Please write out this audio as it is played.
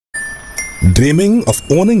Dreaming of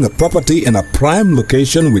owning a property in a prime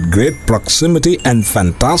location with great proximity and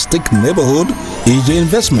fantastic neighborhood? EJ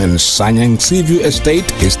Investments Sanyang Seaview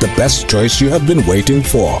Estate is the best choice you have been waiting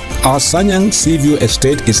for. Our Sanyang Seaview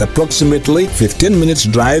Estate is approximately 15 minutes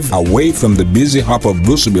drive away from the busy hub of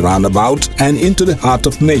Brusubi roundabout and into the heart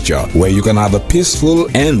of nature, where you can have a peaceful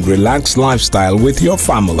and relaxed lifestyle with your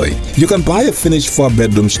family. You can buy a finished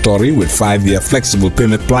 4-bedroom story with 5-year flexible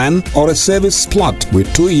payment plan or a service plot with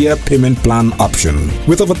 2-year payment plan option.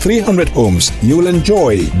 With over 300 homes, you will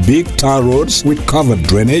enjoy big tar roads with covered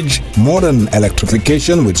drainage, modern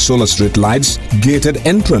electrification with solar street lights, gated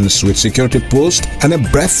entrance with security post, and a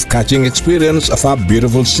breath-catching experience of our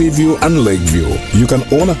beautiful sea view and lake view. You can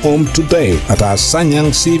own a home today at our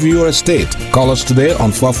Sanyang Seaview Estate. Call us today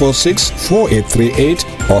on 446-4838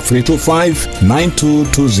 or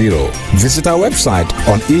 325-9220. Visit our website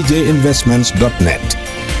on ejinvestments.net.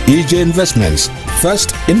 EJ Investments,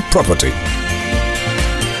 first in property.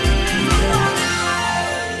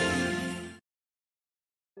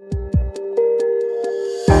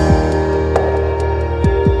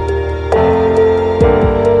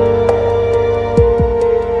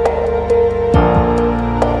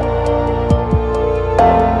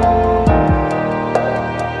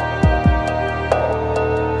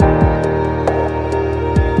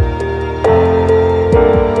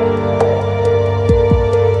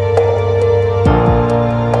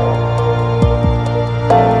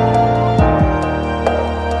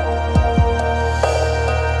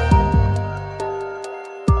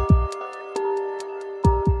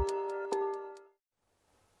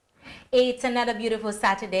 It's another beautiful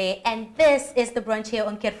Saturday, and this is the brunch here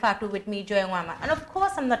on Kerr Fatou with me, Joy Wama. And of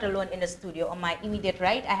course, I'm not alone in the studio. On my immediate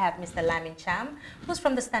right, I have Mr. Lamin Cham, who's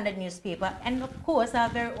from the Standard newspaper, and of course, our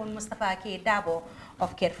very own Mustafa K. Dabo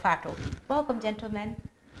of Kerr Fatou. Welcome, gentlemen.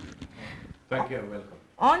 Thank you, and welcome.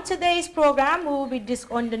 On today's program, we will be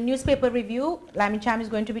on the newspaper review. Lamin Cham is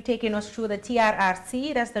going to be taking us through the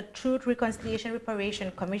TRRC, that's the Truth, Reconciliation,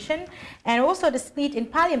 Reparation Commission, and also the split in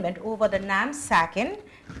Parliament over the NAM sacking,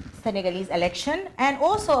 Senegalese election, and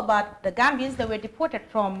also about the Gambians that were deported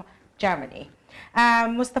from Germany.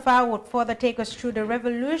 Mustafa would further take us through the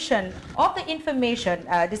revolution of the information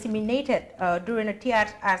disseminated during a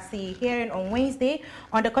TRRC hearing on Wednesday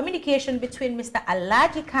on the communication between Mr.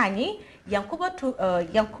 Alaji Kanyi, Yankuba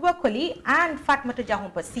Koli, and Fatmata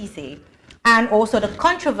Jahumpa Sise, and also the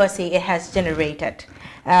controversy it has generated.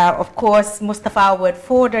 Of course, Mustafa would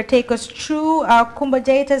further take us through Kumba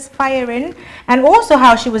Jaita's firing, and also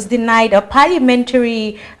how she was denied a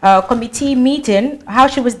parliamentary committee meeting, how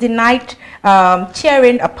she was denied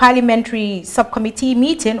chairing a parliamentary subcommittee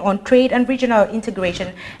meeting on trade and regional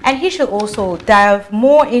integration, and he should also dive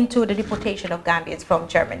more into the deportation of Gambians from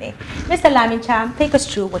Germany. Mr. Lamin Cham, take us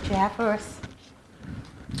through what you have for us.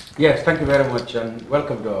 Yes, thank you very much, and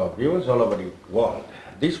welcome to our viewers all over the world.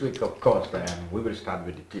 This week, of course, we will start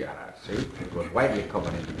with the TRRC. It was widely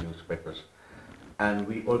covered in the newspapers. And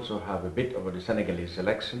we also have a bit over the Senegalese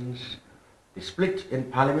elections, the split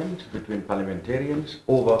in parliament between parliamentarians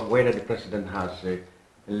over whether the president has a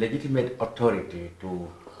legitimate authority to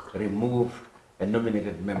remove a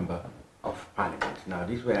nominated member of parliament. Now,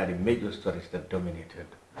 these were the major stories that dominated,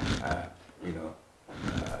 the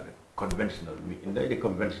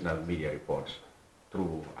conventional media reports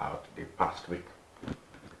throughout the past week.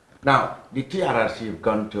 Now, the TRRC have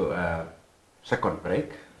gone to a second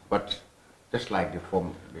break, but just like the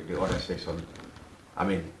other session, I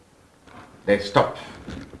mean, they stopped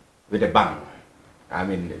with a bang. I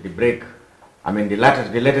mean, the break, I mean, the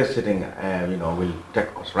latest sitting, will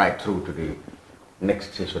take us right through to the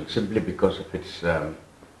next session simply because of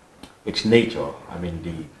its nature. I mean,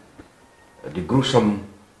 the gruesome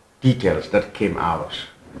details that came out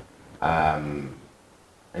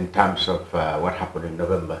in terms of what happened in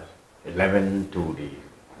November 11 to the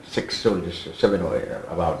 6 soldiers,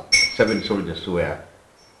 about 7 soldiers who were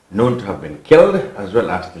known to have been killed, as well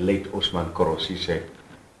as the late Osman Koro Sise,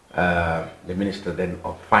 the minister then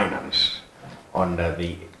of finance under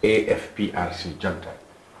the AFPRC junta.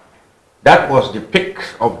 That was the pick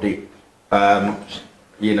of the,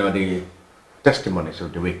 the testimonies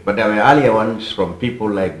of the week. But there were earlier ones from people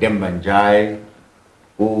like Dembanjai,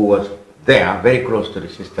 who was there, very close to the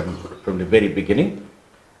system from the very beginning.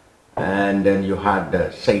 And then you had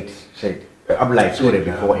Ablai Toure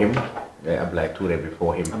before him, Ablai Toure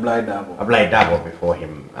before him, Ablai Dabo before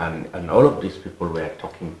him, and all of these people were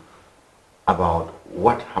talking about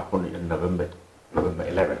what happened in November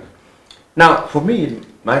 11. Now, for me,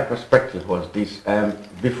 my perspective was this: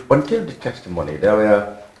 until the testimony, there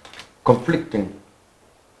were conflicting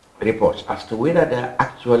reports as to whether there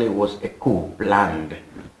actually was a coup planned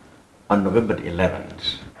on November the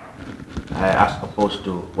 11th, as opposed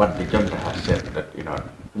to what the junta has said, that, you know,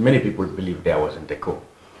 many people believe there wasn't a coup.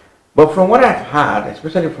 But from what I've heard,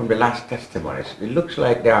 especially from the last testimonies, it looks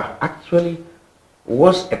like there actually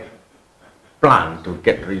was a plan to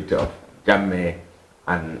get rid of Jammeh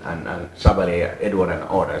and Sabale, Edward and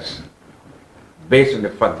others, based on the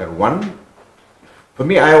fact that, one, for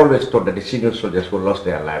me, I always thought that the senior soldiers who lost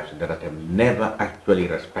their lives in that attempt never actually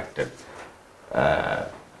respected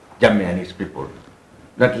Jammeh and his people.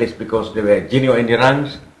 Not least because they were junior in the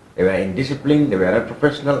ranks, they were indisciplined, they were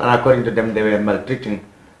unprofessional, and according to them, they were maltreating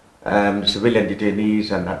civilian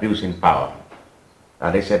detainees and abusing power.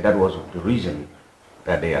 And they said that was the reason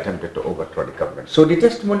that they attempted to overthrow the government. So the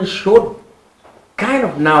testimony showed, kind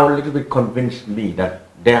of now a little bit convinced me that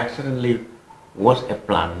there certainly was a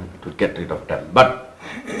plan to get rid of them. But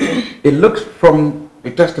it looks from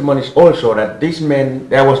the testimonies also that these men,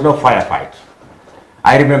 there was no firefight.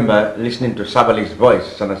 I remember listening to Sabali's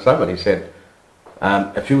voice. Sana Sabali said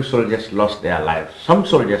a few soldiers lost their lives. Some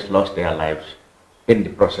soldiers lost their lives in the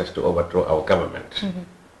process to overthrow our government. Mm-hmm.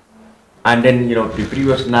 And then, you know, the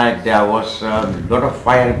previous night there was a lot of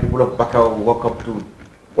fire. People of Bakau woke up to,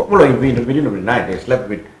 well, in the middle of the night, they slept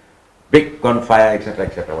with big gunfire,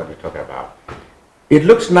 etc., what you talk about. It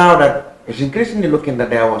looks now that it's increasingly looking that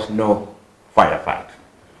there was no firefight.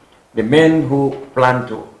 The men who planned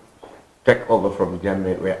to take over from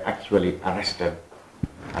Jammeh were actually arrested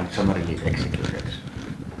and summarily executed,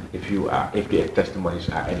 if the testimonies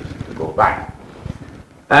are anything to go by.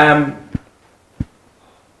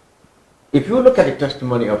 If you look at the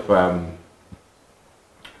testimony of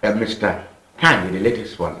Mr. Kanye, the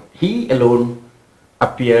latest one, he alone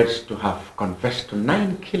appears to have confessed to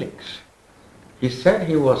 9 killings. He said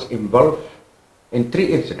he was involved in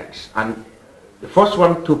 3 incidents, and the first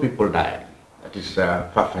one, 2 people died. That is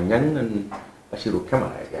Fafanyang and Asiru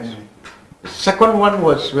Kamara, I guess. Mm-hmm. The second one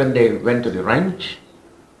was when they went to the ranch,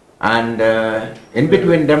 and in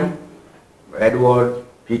between them, Edward,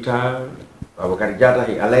 Peter, Abubakar Jata,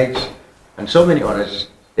 he alleged, and so many others,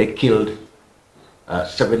 they killed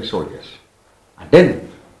 7 soldiers. And then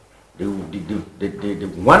the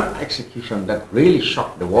one execution that really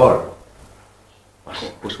shocked the world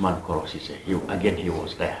was Usman Korosise. He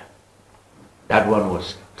was there. That one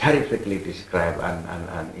was terrifically described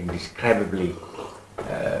and indescribably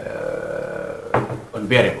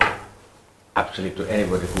unbearable, actually, to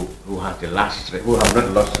anybody who has the last, who have not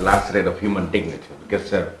lost the last thread of human dignity.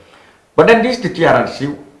 Because, but then this, the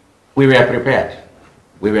TRRC, we were prepared.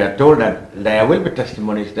 We were told that there will be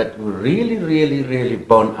testimonies that will really, really, really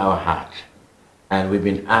burn our heart. And we've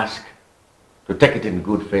been asked to take it in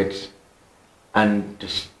good faith and to,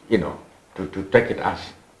 you know, to take it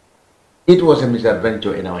as it was a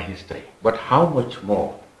misadventure in our history. But how much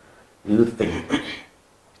more do you think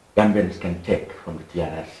Gambians can take from the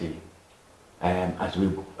TRRC as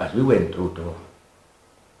we went through to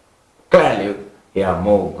clearly hear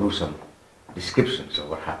more gruesome descriptions of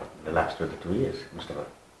what happened in the last 22 years, Mr. Ron?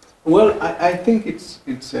 Well, I think it's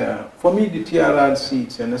for me, the TRRC,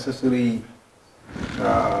 it's a necessary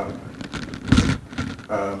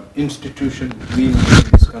institution we need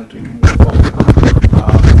in this country to move forward.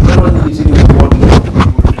 Not only is it important for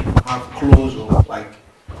people to have closure, like,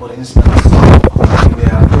 for instance, we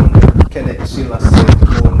are told that Kenneth Silla said to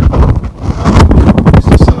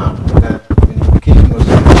Mr. Salam that when he came was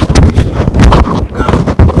in information of Ghana,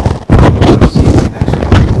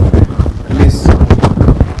 at least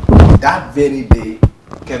that very day,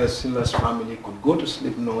 Kenneth Silla's family could go to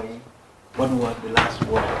sleep knowing what was the last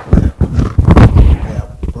word of their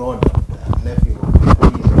brother, their nephew,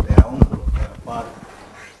 their niece, or their uncle, their father.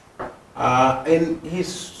 And his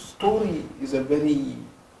story is a very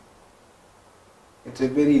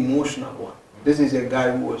emotional one. This is a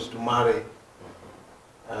guy who was to marry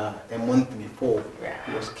a month before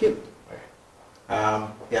he was killed.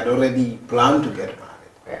 He had already planned to get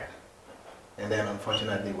married, and then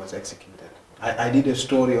unfortunately was executed. I did a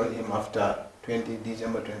story on him after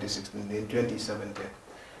December 2016, in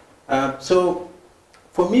 2017. So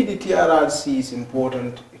for me, the TRRC is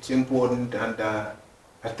important. It's important, and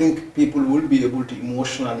I think people will be able to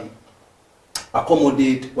emotionally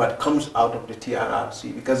accommodate what comes out of the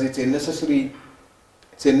TRRC, because it's a necessary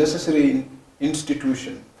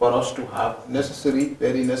institution for us to have,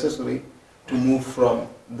 very necessary to move from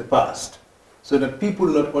the past, so that people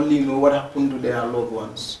not only know what happened to their loved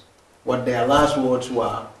ones, what their last words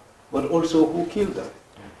were, but also who killed them.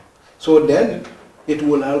 So then it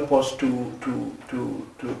will help us to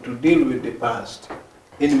deal with the past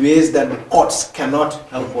in ways that the courts cannot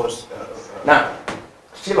help us. Now,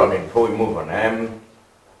 still on it, before we move on,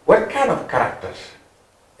 what kind of characters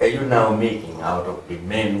are you now making out of the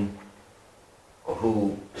men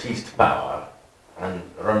who seized power and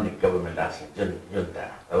run the government as a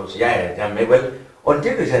junta? Those Yahya Jammeh. Well,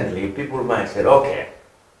 until recently, people might say, okay,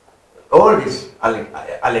 all these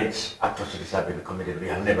alleged atrocities have been committed. We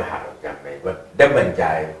have never heard of Jammeh. But Demban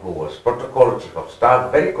Jai, who was protocol chief of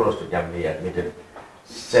staff, very close to Jammeh, admitted,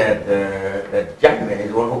 said that Jammeh is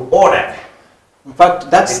the one who ordered. In fact,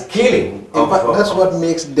 that's the killing. That's what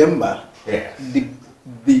makes Demba yes.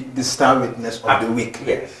 the star witness of the week.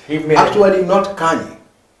 Yes, actually not Kanye.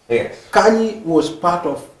 Yes, Kanye was part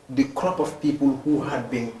of the crop of people who had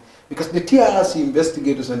been, because the TRC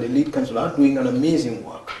investigators and the lead counsel are doing an amazing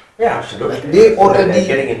work. Yeah, absolutely. Like they already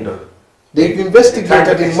getting into. They've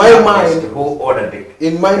investigated. In my mind, who ordered it.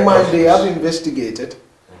 In my mind, they have investigated,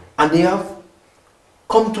 and they have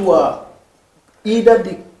come to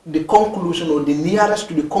either the conclusion or the nearest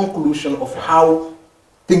to the conclusion of how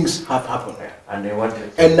things have happened. Yeah. And they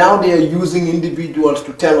wanted. And now they are using individuals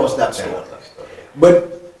to tell us that story.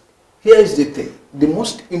 But here is the thing: the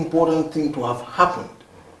most important thing to have happened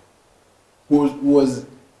was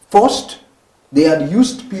first, they had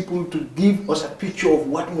used people to give us a picture of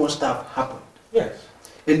what must have happened. Yes.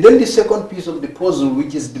 And then the second piece of the puzzle,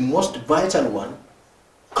 which is the most vital one,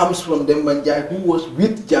 comes from Demban Jai, who was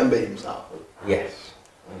with Jammeh himself. Yes.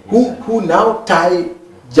 Who now tie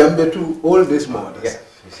Jammeh to all these murders. Yes.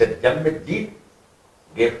 He said Jammeh did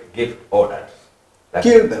give orders.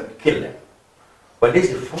 Kill them. Kill them. But this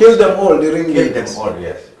is the first. Kill them all during Kill them all,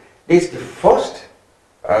 yes. This is the first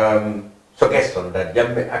suggestion that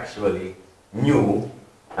Jammeh actually knew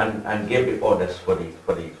and gave the orders for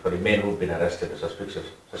the men who've been arrested,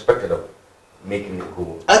 suspected of making the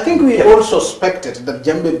coup. I think we all suspected that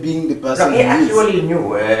Jammeh being the person. No, he actually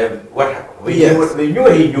knew what happened. We knew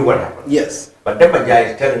he knew what happened. Yes. But Demban Jai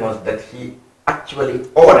is telling us that he actually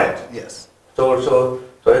ordered. Yes. So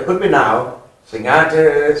it could be now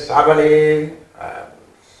Singate, Sabali.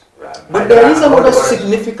 But there is another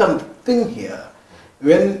significant thing here.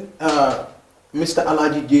 When Mr.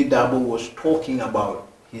 Alaji J. Dabo was talking about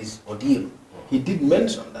his ordeal, he did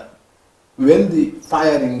mention that when the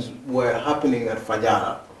firings were happening at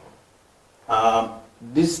Fajara,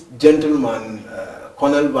 this gentleman,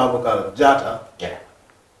 Colonel Babakar Jata,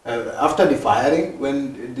 after the firing,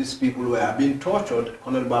 when these people were being tortured,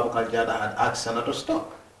 Colonel Babakar Jata had asked Sana to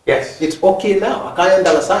stop. Yes. It's okay now. Akayan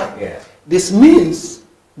Dalasai. Yes. This means,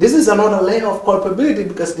 this is another layer of culpability,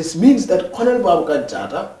 because this means that Colonel Babakar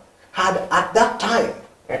Jata had at that time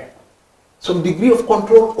some degree of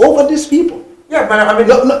control over these people. Yeah, but I mean,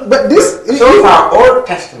 but this so far all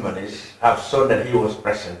testimonies have shown that he was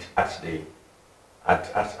present at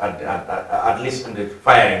least in the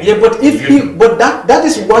firing. Yeah, but if that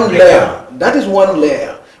is one layer. That is one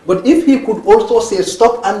layer. But if he could also say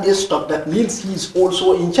stop and they stop, that means he's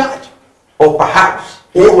also in charge. Or perhaps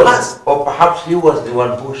he was the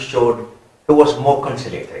one who showed he was more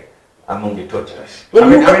conciliatory among the torturers. Well, I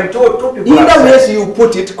mean, two people. Either way you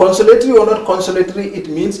put it, conciliatory or not conciliatory, it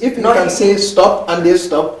means if he can say stop and they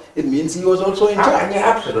stop, it means he was also in charge.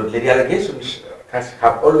 Yeah, absolutely. The allegations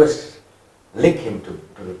have always linked him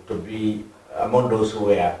to be among those who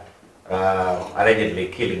were allegedly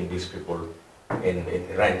killing these people in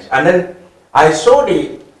the ranch. And then I saw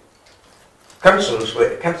the councils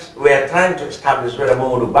were trying to establish whether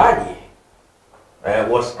Mamadou Badi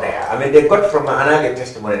was there. I mean, they got from an earlier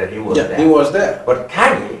testimony that he was there. He was there. But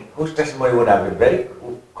Kanye, whose testimony would have been very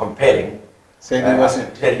compelling, said he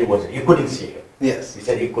wasn't. Said he wasn't. He couldn't see him. Yes. He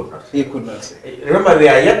said he could not see. He could not see. Remember, we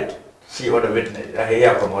are yet to see other witness,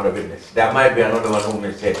 hear from other witness. There might be another one who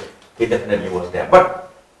may say he definitely was there.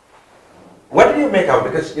 But what do you make out?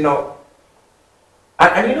 Because, you know,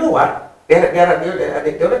 and you know what?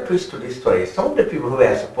 The other twist to this story is some of the people who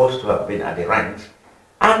were supposed to have been at the ranch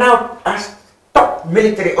are now as top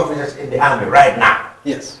military officers in the army right now.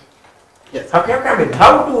 Yes. Yes. How do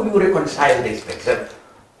you reconcile these things?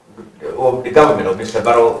 Or the government of Mr.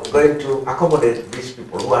 Barrow going to accommodate these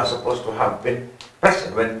people who are supposed to have been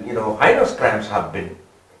present when, you know, heinous crimes have been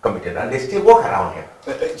committed and they still walk around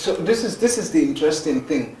here? So this is the interesting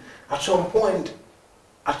thing. At some point,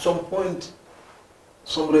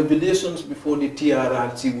 some revelations before the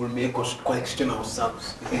TRRC will make us question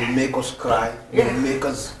ourselves. It will make us cry. It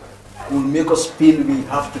will make us feel we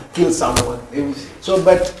have to kill someone. So,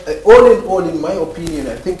 but all in my opinion,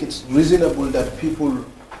 I think it's reasonable that people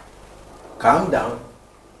calm down,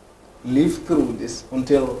 live through this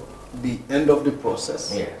until the end of the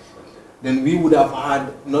process. Yes. Then we would have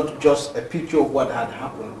had not just a picture of what had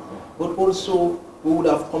happened, but also we would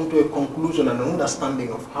have come to a conclusion and an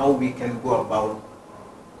understanding of how we can go about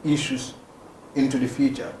issues into the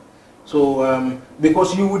future. So,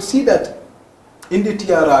 because you would see that in the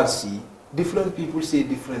TRRC, different people say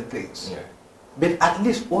different things. Yeah. But at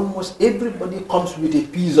least almost everybody comes with a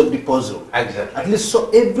piece of the puzzle. Exactly. At least so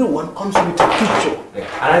everyone comes with a picture.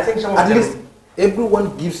 Yeah. And I think some of At them, least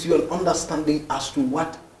everyone gives you an understanding as to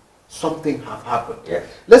what something have happened. yes.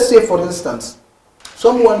 Let's say, for instance,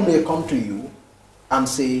 someone may come to you and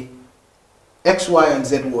say, X, Y, and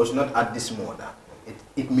Z was not at this murder.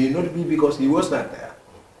 It may not be because he was not there.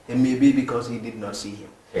 It may be because he did not see him.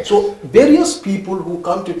 Yes. So various people who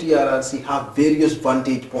come to TRRC have various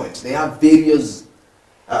vantage points. They have various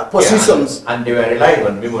positions. Yeah, and they were relying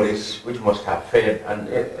on memories which must have faded, and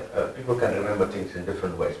people can remember things in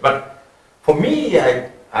different ways. But for me,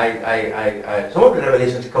 some of the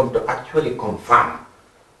revelations come to actually confirm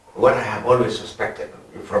what I have always suspected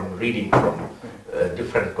from reading from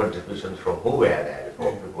different contributions from who were there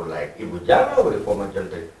before. People like Ibu Jalo, the former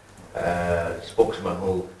spokesman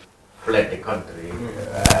who fled the country,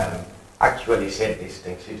 actually said these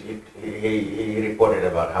things. He reported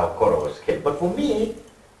about how Koro was killed. But for me,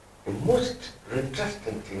 the most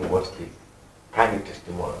interesting thing was the private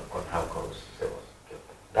testimony on how Koro was killed.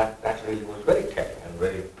 That really was very telling and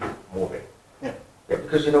very moving. Yeah. Yeah,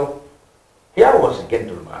 because, you know, here was a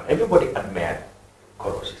gentleman. Everybody admired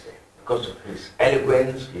Koro because of his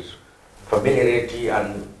eloquence, his familiarity,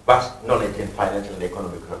 and vast knowledge in financial and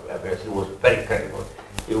economic affairs. He was very credible.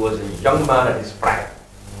 He was a young man at his prime.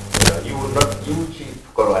 You would see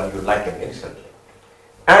Koro and you like him instantly.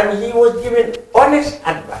 And he was given honest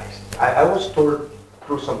advice. I was told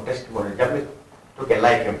through some testimony, Jamil took a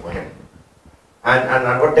liking for him.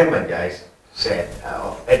 And what Demanja said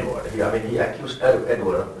of Edward, he accused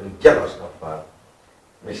Edward of being jealous of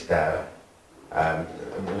Mr.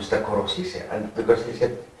 Korosise, and because he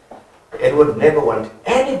said Edward never wanted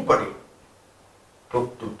anybody to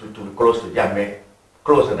close to Jammeh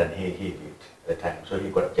closer than he did at the time, so he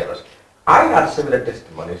got jealous. I had similar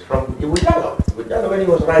testimonies from Ibu Jalo. Ibu Jalo, when he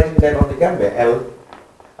was writing that on the Gambia,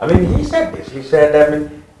 he said this. He said,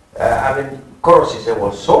 Korosise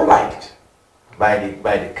was so liked by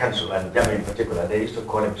the council and Jammeh in particular. They used to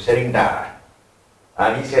call him Serindara.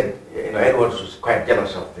 And he said, Edwards was quite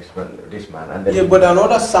jealous of this man. And then But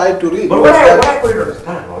another side to read. But what I couldn't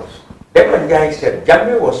understand was, then when guy said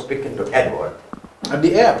Jammeh was speaking to Edward at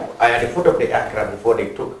the airport, at the foot of the aircraft before they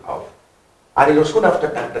took off, and it was soon after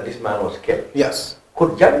that that this man was killed. Yes.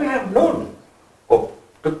 Could Jammeh have known or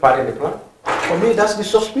took part in the plan? For me, that's the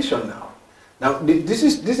suspicion now. Now, this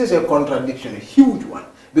is a contradiction, a huge one,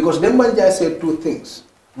 because Dembanjai said two things.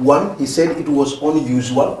 One, he said it was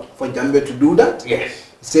unusual for Jammeh to do that.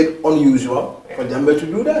 Yes. He said unusual for Jammeh to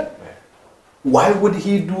do that. Yeah. Why would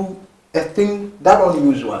he do a thing that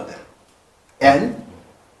unusual then? And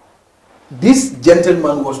this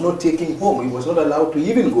gentleman was not taken home. He was not allowed to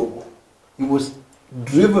even go home. He was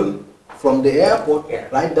driven from the airport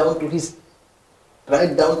right down to his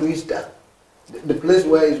death, the place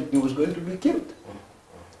where he was going to be killed.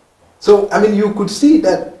 So, you could see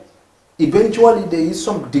that eventually there is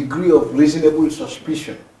some degree of reasonable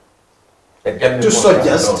suspicion to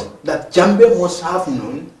suggest that Jammeh must have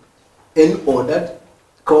known and ordered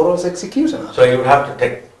Koro's execution. So you would have to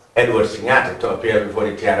take Edward Singate to appear before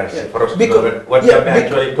the TRRC for us to Because- know what Jammeh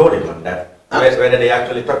actually told him on that, whether they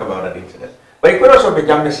actually talk about that incident. But it could also be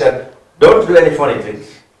Jammeh said, don't do any funny things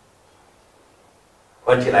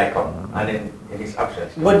until I come, and in his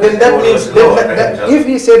absence. But then that means, if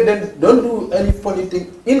he said then don't do any funny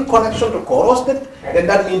thing in connection to Koro's death, then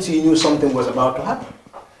that means he knew something was about to happen.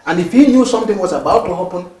 And if he knew something was about to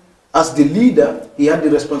happen, as the leader, he had the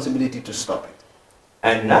responsibility to stop it.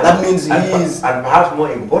 And that means he is... And perhaps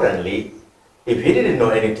more importantly, if he didn't know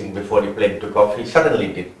anything before the plane took off, he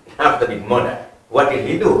suddenly did, after the murder. What did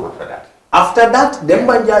he do after that? After that,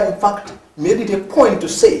 Dembanja in fact made it a point to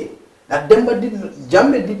say that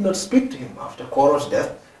Jammeh did not speak to him after Koro's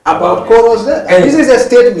death about Koro's death. And this is a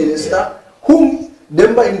state minister whom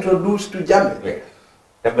Demba introduced to Jammeh. Yes.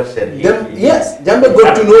 Demba said Jammeh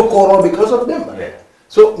got to know Koro because of Demba. Yeah.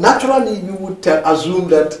 So naturally you would assume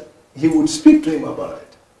that he would speak to him about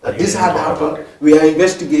it. That this had happened, we are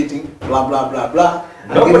investigating, blah, blah, blah, blah,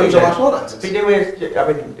 and give him some assurances.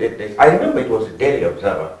 I remember it was a Daily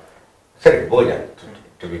Observer, Serek Bojan,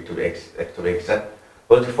 to be exact,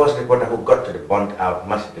 was the first reporter who got to the burnt out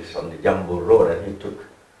Mercedes on the Jambu Road, and he took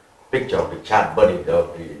a picture of the charred body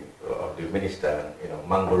of the minister,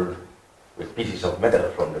 mangled with pieces of metal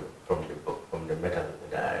from the metal,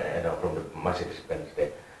 from the Mercedes Benz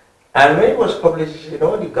there. And when it was published, the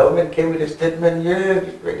government came with a statement,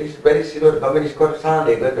 it's very serious, the government is concerned,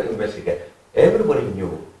 they're going to investigate. Everybody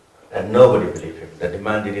knew, and nobody believed him, that the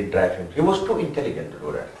man didn't drive him. He was too intelligent to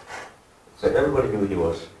do that. So everybody knew he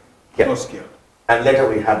was killed. And later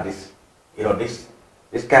we had this, you know, this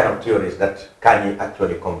kind of theories that can you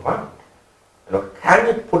actually confirm? You know, can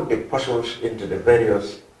you put the puzzles into the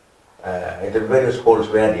various holes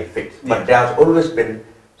where they fit? Yeah. But there has always been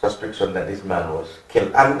suspicion that this man was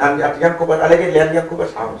killed. And at allegedly at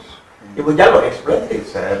Yankuba's house. Ibu explained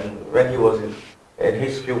this when he was in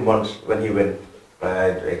his few months when he went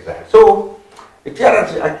into exile. So the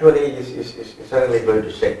TRRC actually is certainly going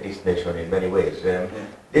to shake this nation in many ways.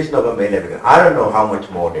 This November 11, I don't know how much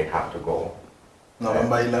more they have to go.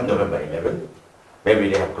 November 11? November 11. Maybe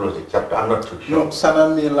they have closed the chapter, I'm not too sure. No,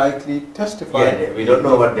 Sana may likely testify. Yeah, we don't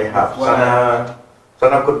know what they have.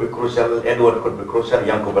 Sana could be crucial, Edward could be crucial,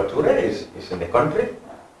 Yankuba Ture is in the country.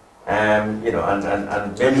 You know,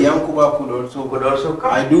 and maybe Yankuba could also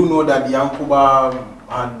come. I do know that Yankuba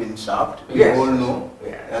had been served. We all know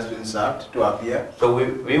has been served to appear. So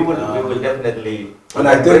we will definitely. And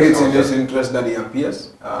I think it's in his interest that he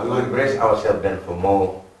appears. We will brace ourselves then for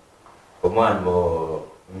more and more,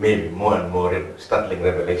 maybe more and more startling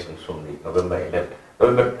revelations from the November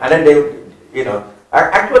 11th. And then they, you know,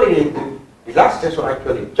 actually the last session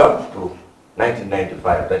actually jumped to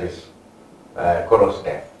 1995. That is Koro's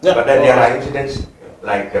death. Yeah. But then there are incidents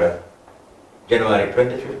like January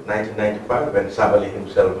 25th, 1995, when Sabali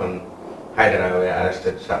himself and Hyderabad were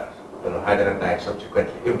arrested. You know, Hyderabad died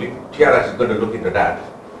subsequently. If the TRS is going to look into that,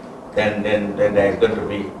 then there is going to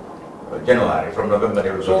be January, from November.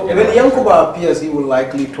 So when Yankuba appears, he will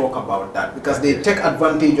likely talk about that because they take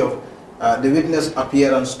advantage of the witness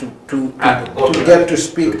appearance to get to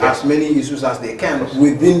speak as many issues as they can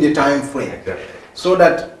within the time frame, so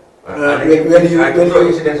that when you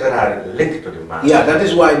incidents that are linked to the man. Yeah, that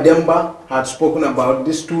is why Demba had spoken about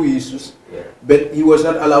these two issues, but he was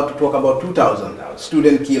not allowed to talk about 2000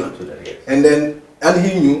 student killer, and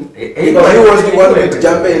he knew because he was the one with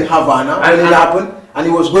Jambe in Havana when it happened. And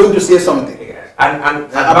he was going to say something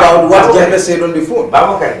about what Jambe said on the phone.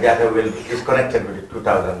 Babakar Jata will be disconnected with the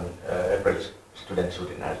 2000 April student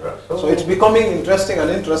shooting as well. So it's becoming interesting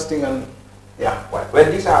and yeah. Well,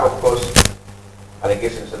 these are of course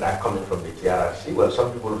allegations that are coming from the TRRC. Well,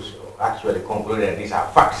 some people actually conclude that these are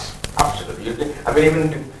facts. Absolutely. I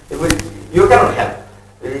mean, you cannot help.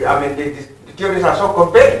 I mean, the theories are so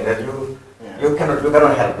compelling that you cannot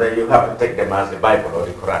help. You have to take them as the Bible or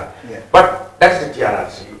the Quran. Yeah. But that's the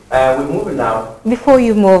TRRC. We're moving now. Before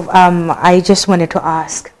you move, I just wanted to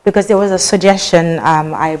ask, because there was a suggestion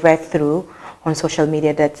I read through on social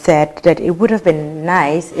media that said that it would have been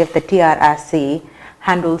nice if the TRRC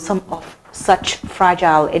handled some of such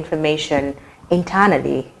fragile information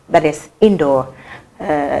internally, that is indoor,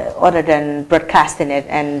 other than broadcasting it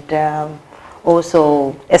and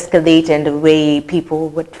also escalating the way people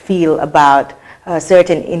would feel about a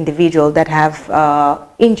certain individual that have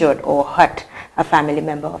injured or hurt a family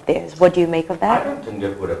member of theirs. What do you make of that? I don't think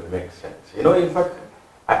that would have made sense. You know, in fact,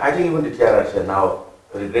 I think even the TRRC are now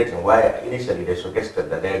regretting why initially they suggested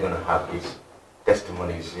that they're going to have these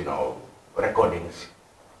testimonies, you know, recordings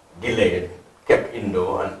delayed, kept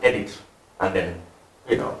indoor and edit, and then,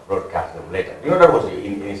 you know, broadcast them later. You know, that was the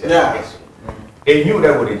initial suggestion. They knew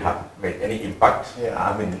that wouldn't have made any impact.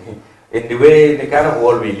 I mean, in the way, the kind of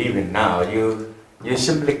world we live in now, you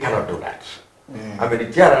simply cannot do that. I mean, the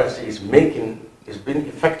TRRC is been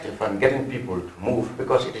effective and getting people to move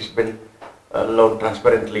because it has been allowed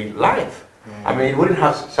transparently live. I mean, it wouldn't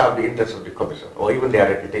have served the interests of the commission or even their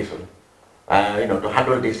reputation, you know, to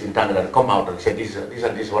handle this internally and come out and say this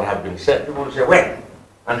and this what have been said. People will say when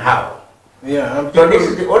and how. Yeah. So this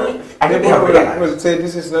is the only. People will say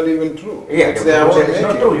this is not even true. Yeah, it's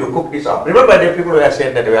not true. You cook this up. Remember, the people were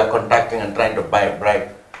saying that they were contacting and trying to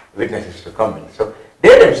bribe witnesses to come in. So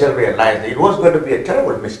they themselves realized that it was going to be a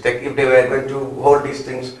terrible mistake if they were going to hold these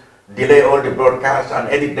things, delay all the broadcasts and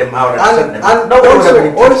edit them out and send them.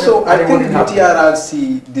 And also, I think the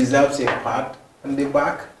TRRC deserves a pat on the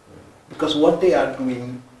back because what they are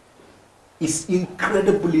doing is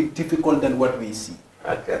incredibly difficult than what we see.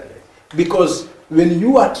 Exactly. Because when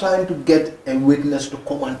you are trying to get a witness to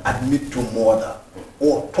come and admit to murder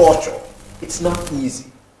or torture, it's not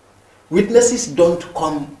easy. Witnesses don't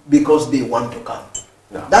come because they want to come.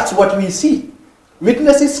 No. That's what we see.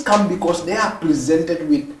 Witnesses come because they are presented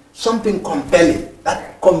with something compelling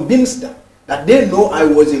that convinced them that they know I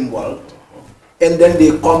was involved, and then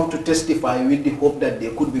they come to testify with the hope that they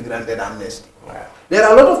could be granted amnesty. Wow. There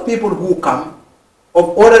are a lot of people who come,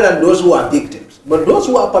 other than those who are victims, But those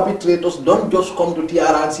who are perpetrators don't just come to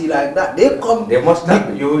TRRC like that. They come. They must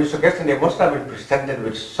have. You suggesting they must have been presented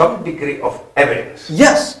with some degree of evidence.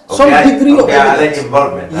 Yes, some degree of evidence.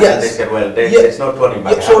 Involvement. Yes. And they said, well, there's no turning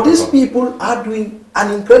back. So these people are doing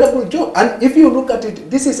an incredible job. And if you look at it,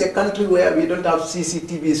 this is a country where we don't have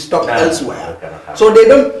CCTV stock elsewhere. So they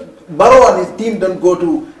don't. Barrow and his team don't go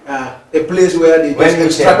to a place where they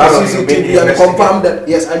just extract the CCTV and confirm that.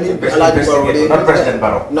 Yes, I mean Alaji Barrow. Not President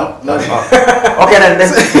Barrow. No. Okay, then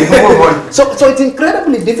move on. So it's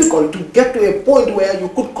incredibly difficult to get to a point where you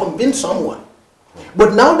could convince someone.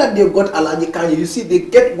 But now that they've got Alaji Kanye, you see, they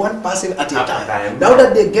get one person at a time. Now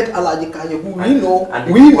that they get Alaji Kanye, who we know and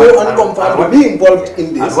confirm to be involved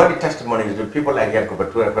in this. And what the testimonies do people like Yanko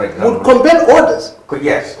Batura, for example, would compel others.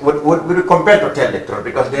 Yes, would compel to tell the truth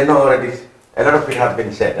because they know already a lot of it has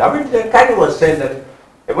been said. I mean, Kanye was saying that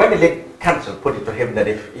when the late council put it to him that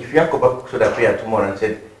if Yanko should appear tomorrow and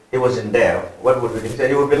said he wasn't there, what would he say?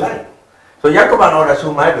 He would be lying. So Yanko and others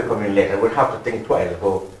who might be coming later would have to think twice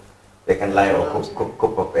before they can lie or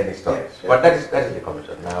cook up any stories. Yes, but that is the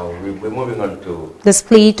commission. Now we're moving on to the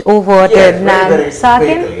split over the very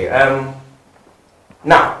quickly.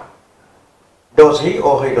 Now, does he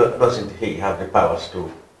or doesn't he have the powers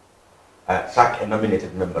to sack a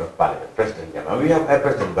nominated member of parliament, President Yama? We have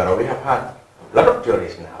President Barrow. We have had a lot of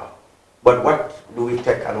theories now, but what do we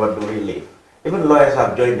take and what do we leave? Even lawyers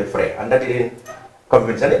have joined the fray, and that didn't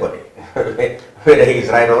convince anybody whether he is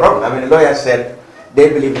right or wrong. I mean, the lawyers said they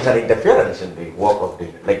believe it's an interference in the work of the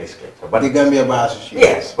legislature. But the Gambia Bar Association.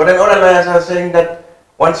 Yes, but then other lawyers are saying that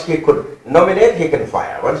once he could nominate, he can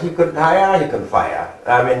fire. Once he could hire, he can fire.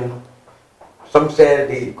 I mean, some say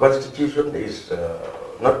the constitution is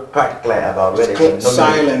not quite clear about whether it's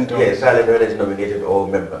silent. Yes, silent whether it's nominated or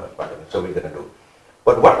member of parliament. So we're going to do.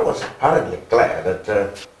 But what was apparently clear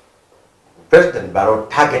that President Barrow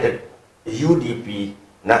targeted UDP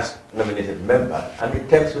nominated member, and it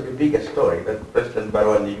tells you the bigger story that President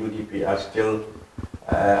Barrow and the UDP are still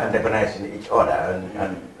antagonizing each other,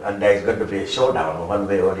 and there is going to be a showdown one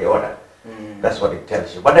way or the other. That's what it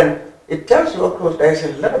tells you. But then it tells you, of course, there is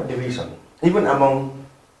a lot of division, even among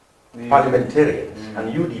parliamentarians,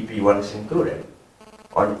 and UDP ones included,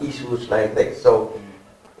 on issues like this. So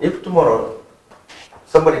if tomorrow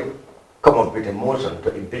somebody come up with a motion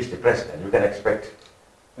to impeach the president, you can expect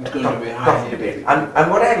it's going to be high debate. And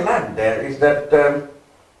what I learned there is that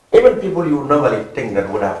even people you normally think that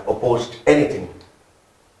would have opposed anything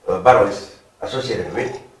Barrow is associated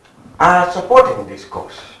with are supporting this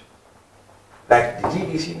cause. Like the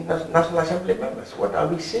GDC National Assembly members. What are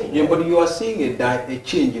we seeing? Yeah, but you are seeing a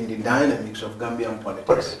change in the dynamics of Gambian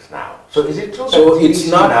politics now. So is it true so that it's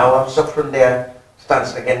not now have softened their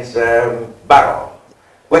stance against Barrow?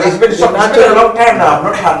 Well, it's been a long time now. I've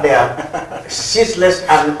not had their ceaseless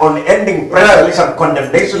and unending press release and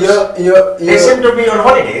condemnations. They seem to be on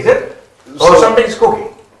holiday, is it? Or something's cooking?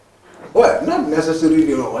 Well, not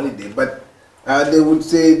necessarily on holiday, but they would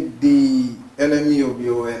say the enemy of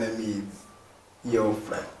your enemy is your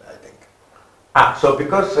friend, I think. So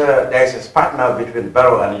because there is a spat now between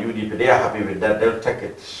Barrow and UDP, they are happy with that. They'll take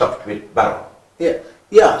it soft with Barrow.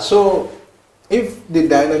 Yeah. So if the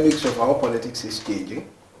dynamics of our politics is changing,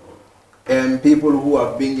 and people who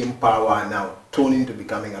are being in power are now turning to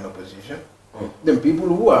becoming an opposition, then people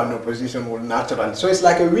who are in opposition will naturally. So it's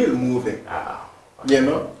like a wheel moving. You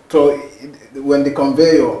know? So when the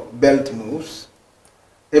conveyor belt moves,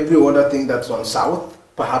 every other thing that's on south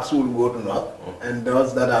perhaps will go to north, and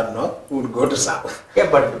those that are north will go to south.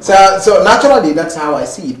 Yeah, but so naturally that's how I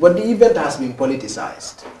see it. But the event has been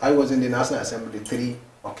politicized. I was in the National Assembly 3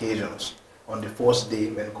 occasions. On the first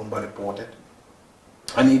day when Kumba reported,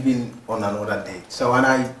 and even on another day. So, and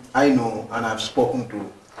I know, and I've spoken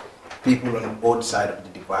to people on both sides of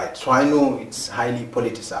the divide, so I know it's highly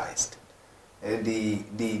politicized.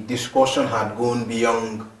 The discussion had gone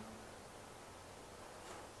beyond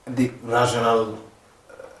the rational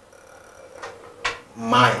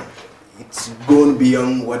mind. It's gone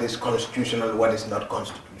beyond what is constitutional, what is not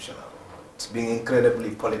constitutional. It's being incredibly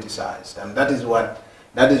politicized, and that is why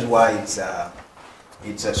it's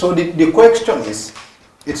so the question is,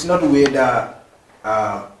 it's not whether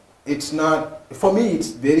it's not, for me it's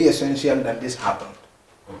very essential that this happened,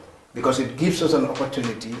 because it gives us an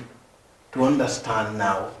opportunity to understand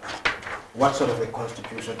now what sort of a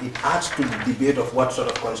constitution. It adds to the debate of what sort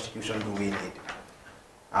of constitution do we need.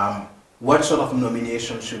 What sort of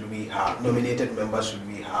nomination should we have? Nominated members should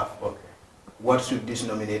we have? Okay. What should this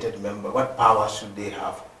nominated member, what powers should they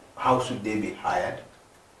have? How should they be hired?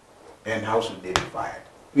 And how should they be fired?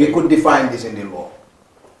 We could define this in the law.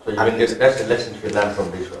 So you mean that's the lessons we learned from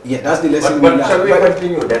this one? Yeah, that's the lesson we but learned. Shall we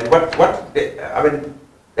continue then? I mean,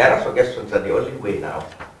 there are suggestions that the only way now,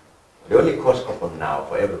 the only course open now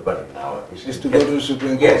for everybody now is to go to the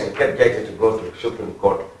Supreme Court. Yes, get Jaita to go to the Supreme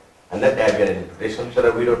Court and let there be an interpretation so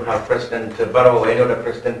that we don't have President Barrow or any other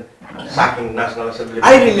president sacking National Assembly.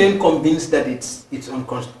 I remain convinced that it's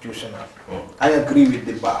unconstitutional. I agree with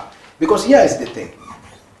the bar. Because here is the thing.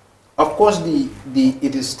 Of course,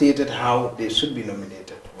 it is stated how they should be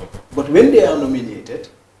nominated. But when they are nominated,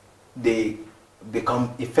 they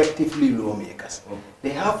become effectively lawmakers. They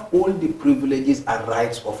have all the privileges and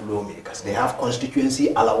rights of lawmakers. They have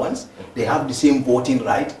constituency allowance. They have the same voting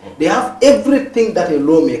right. They have everything that a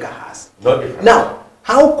lawmaker has. No difference. Now,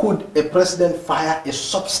 how could a president fire a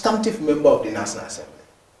substantive member of the National Assembly?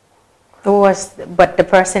 But the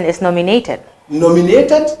person is nominated.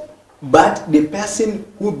 Nominated, but the person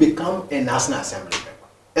who become a National Assembly member,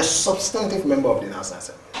 a substantive member of the National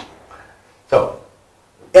Assembly.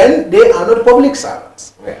 And they are not public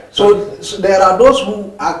servants. Yeah. So there are those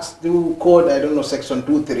who ask to code, I don't know, section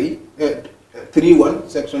 31,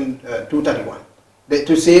 section 231,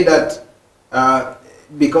 to say that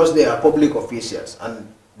because they are public officials, and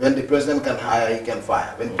when the president can hire, he can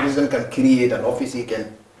fire. When the president can create an office, he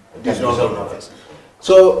can dissolve an office.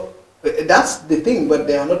 So that's the thing, but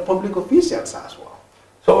they are not public officials as well.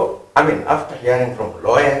 So, I mean, after hearing from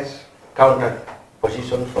lawyers, counter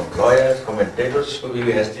positions from lawyers, commentators,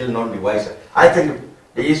 we are still none the wiser. I think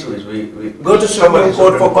the issue is we go to Supreme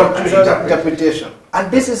Court for constitutional interpretation.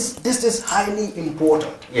 And this is highly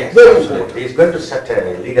important. Yes, very absolutely. important. It's going to set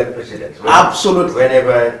a legal precedent. Absolutely.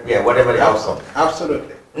 Whatever the outcome.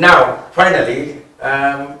 Absolutely. Now, finally,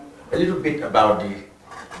 a little bit about the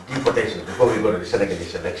deportations before we go to the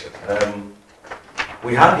Senegalese election.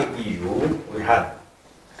 We had the EU, we had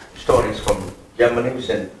stories from Germany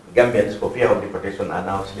and Gambians for fear of deportation are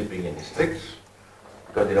now sleeping in the streets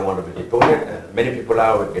because they don't want to be deported. And many people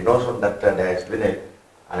are with the notion that there has been an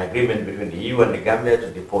agreement between the EU and the Gambia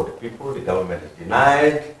to deport the people. The government has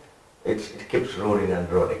denied. It keeps rolling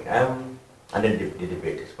and rolling. And then the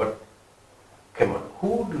debate is, but come on,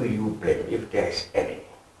 who do you blame, if there is any,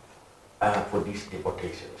 for these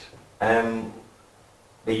deportations?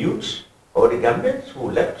 The youths or the Gambians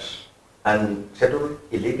who left and settled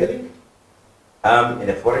illegally in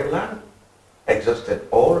a foreign land, exhausted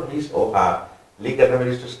all his or her legal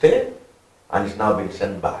remedies to stay, and is now being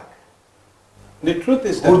sent back. The truth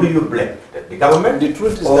is who do you blame? The government the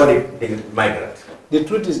truth is or the migrants? The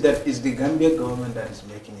truth is that it's the Gambia government that is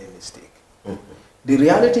making a mistake. The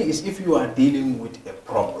reality is, if you are dealing with a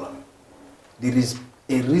problem, there is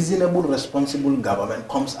a reasonable, responsible government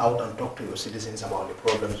comes out and talk to your citizens about the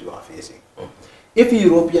problems you are facing. If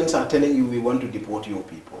Europeans are telling you we want to deport your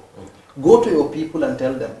people, go to your people and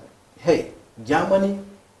tell them, hey, Germany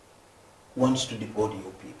wants to deport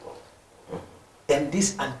your people. And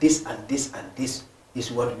this and this and this and this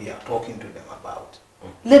is what we are talking to them about.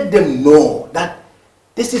 Let them know that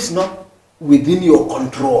this is not within your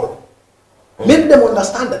control. Make them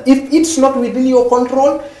understand that. If it's not within your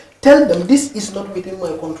control, tell them this is not within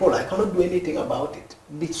my control. I cannot do anything about it.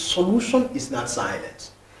 The solution is not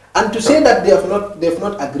silence. And to say that they have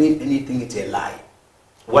not agreed anything, it's a lie.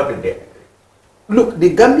 What did they agree? Look, the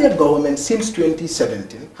Gambia government since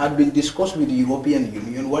 2017 had been discussed with the European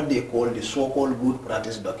Union what they call the so-called good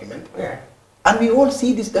practice document. Yeah. And we all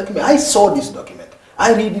see this document. I saw this document.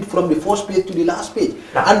 I read it from the first page to the last page.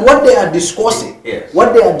 And what they are discussing,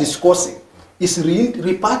 is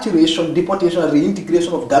repatriation, deportation, and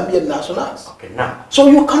reintegration of Gambian nationals. Okay, now.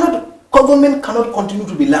 So government cannot continue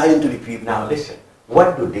to be lying to the people. Now listen,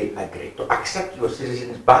 what do they agree? To accept your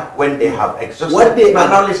citizens back when they have exhausted,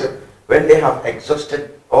 when they have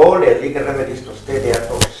exhausted all their legal remedies to stay there,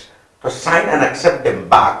 to sign and accept them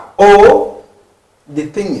back, or the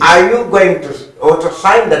thing is, are you going to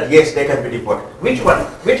sign that yes, they can be deported? Which one is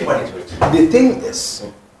which? The thing is,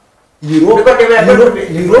 the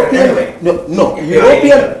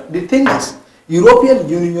thing is,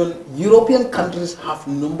 European countries have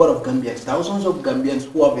number of Gambians, thousands of Gambians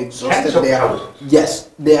who have exhausted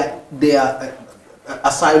their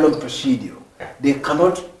asylum procedure. They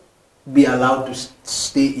cannot be allowed to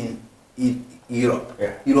stay in Europe,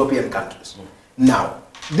 European countries. Now,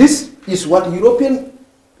 this is what European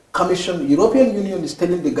Union is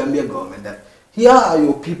telling the Gambia government, that here are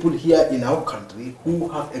your people here in our country who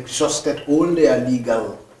have exhausted all their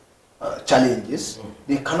legal challenges.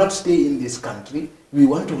 They cannot stay in this country. We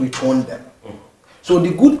want to return them. So the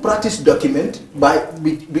good practice document,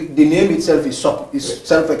 the name itself is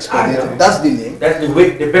self-explanatory. That's the name. That's the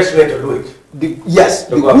best way to do it.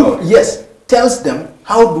 Tells them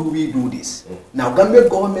how do we do this? Now, Gambian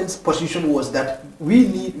government's position was that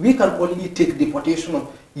we can only take deportation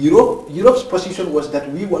of Europe. Europe's position was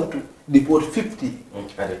that we want to deport 50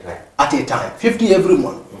 at a time, 50 every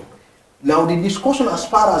month. Now, the discussion, as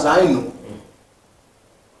far as I know,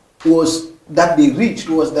 was that they reached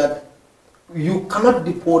was that you cannot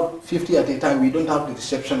deport 50 at a time. We don't have the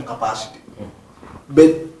reception capacity.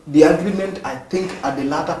 But the agreement, I think, at the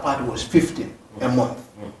latter part was 15 a month.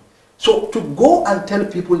 So to go and tell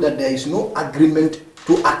people that there is no agreement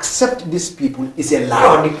to accept these people is a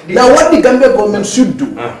lie. Now, what the Gambian government should do,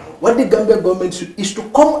 is to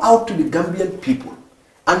come out to the Gambian people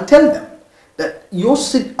and tell them that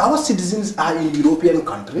our citizens are in European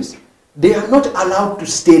countries. They are not allowed to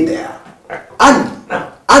stay there. And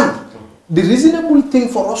the reasonable thing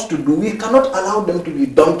for us to do, we cannot allow them to be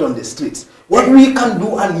dumped on the streets. What we can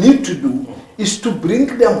do and need to do is to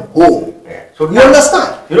bring them home. So you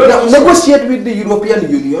understand? Now, negotiate with the European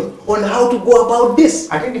Union on how to go about this.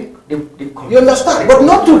 I think you understand? But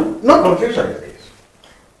not confusion is this.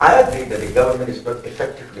 I agree that the government is not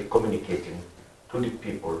effectively communicating to the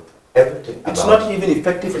people everything. It's not even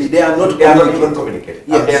effectively. They are not even communicating.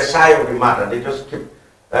 Yes. They are shy of the matter. They just keep.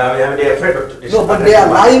 They are afraid of this. No, but they are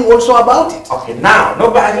lying also about it. Okay, now,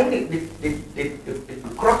 no, but I think the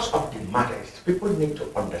crux of the matter is people need to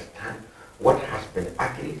understand what has been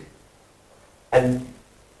agreed. And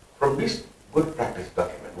from this good practice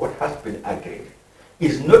document, what has been agreed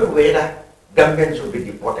is not whether Gambians should be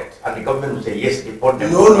deported, and the government will say, yes, deport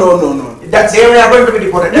them. No. That they were going to be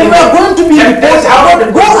deported. They were going to be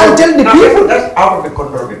deported. Go and tell the people. That's out of the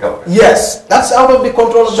control of the government. Yes, that's out of the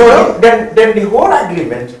control of the government. So then the whole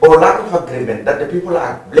agreement, or lack of agreement, that the people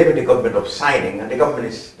are blaming the government of signing, and the government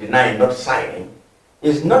is denying not signing,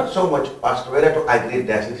 is not so much as to whether to agree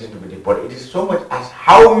their citizens to be deported. It is so much as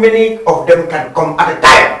how many of them can come at a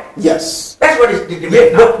time. Yes. That's what is the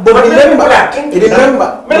debate now. But many people are thinking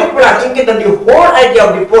that the whole idea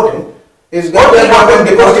of deporting is Gambian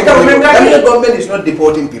government is not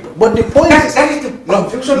deporting people. But the point is, that is the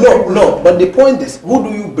confusion. No. But the point is, who do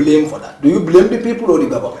you blame for that? Do you blame the people or the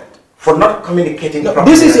government? For not communicating No,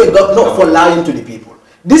 properly. this is for lying to the people.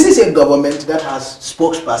 This is a government that has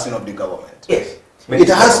spokesperson of the government. Yes. It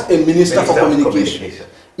has a minister for communication.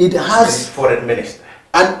 It has foreign minister.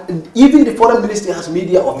 And even the foreign minister has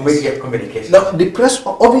media office. Media communication. Now the press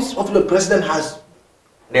office of the president has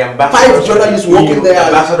the ambassadors 5 journalists working there.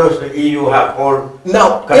 Ambassadors to the EU have all.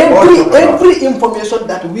 Now every information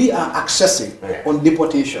that we are accessing on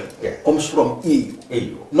deportation comes from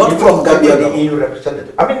EU. Not from Gambia. The EU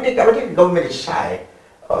representative. I think the government is shy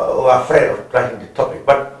or afraid of tracking the topic,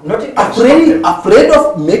 but not afraid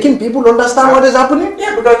of making people understand what is happening.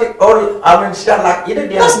 Yeah, because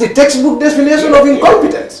that's the textbook definition of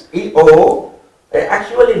incompetence. Or they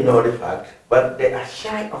actually know the fact, but they are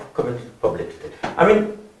shy of coming to the public. I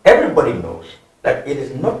mean, everybody knows that it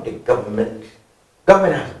is not the government.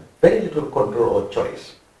 Government has very little control or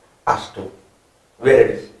choice as to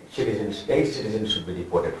whether citizens should be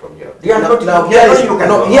deported from Europe. Here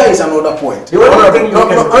is another point.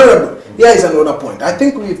 Here is another point. I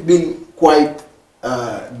think we've been quite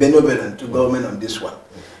benevolent to government on this one.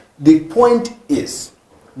 The point is,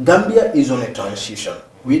 Gambia is on a transition,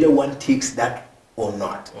 whether one takes that or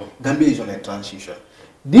not. Gambia is on a transition.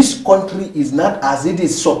 This country is not as it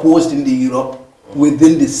is supposed in the Europe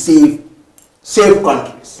within the safe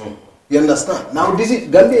countries. You understand? Now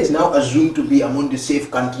Gambia is now assumed to be among the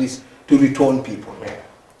safe countries to return people.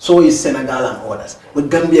 So is Senegal and others. But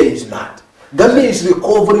Gambia is not. Gambia is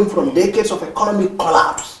recovering from decades of economic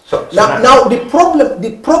collapse. Now the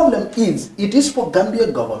problem is, it is for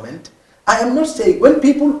Gambia government. I am not saying,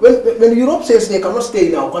 when Europe says they cannot stay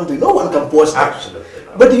in our country, no one can force them. Absolutely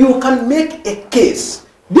not. But you can make a case.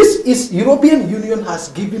 European Union has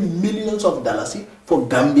given millions of dollars for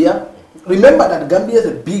Gambia. Remember that Gambia is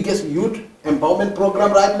the biggest youth empowerment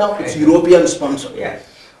program right now. It's European sponsored. Yes.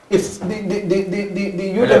 It's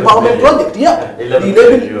the youth empowerment project. Yeah.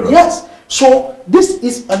 11 yes. So this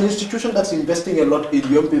is an institution that's investing a lot in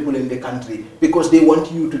young people in the country because they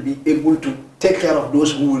want you to be able to take care of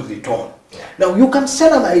those who will return. Yeah. Now you can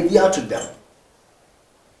sell an idea to them.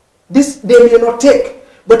 This they may not take.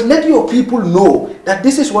 But let your people know that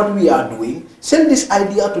this is what we are doing. Send this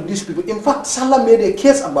idea to these people. In fact, Salah made a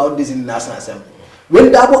case about this in the National Assembly.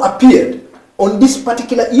 When Dabo appeared on this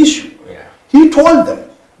particular issue, he told them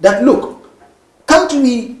that, look, can't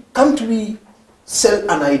we sell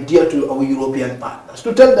an idea to our European partners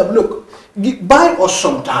to tell them, look, buy us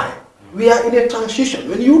some time. We are in a transition.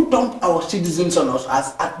 When you dump our citizens on us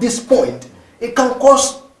at this point, it can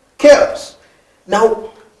cause chaos.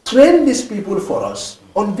 Now, train these people for us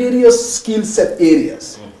on various skill set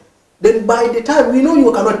areas, then by the time we know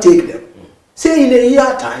you cannot take them, say in a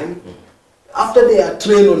year time, after they are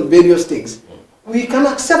trained on various things, we can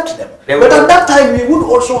accept them. But at that time, we would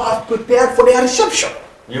also have prepared for their reception.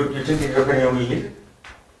 You think the European Union will listen?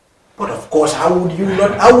 But of course, how would you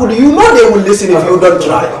not? How would you know they will listen if you don't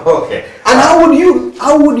try? Okay. And how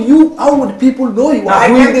would people know you are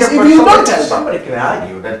doing this if you don't tell them? Somebody can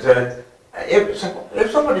argue that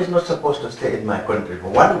if somebody is not supposed to stay in my country for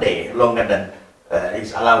 1 day longer than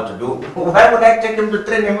is allowed to do, why would I take him to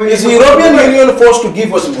train him? Is the European Union forced to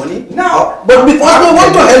give us money? No. But because they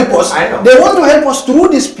want to help us, I they want to help us through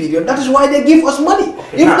this period. That is why they give us money.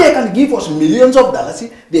 Okay, if now, they can give us millions of dollars,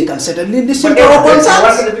 they can certainly listen but to our they concerns.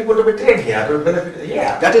 want the people to be trained here to benefit.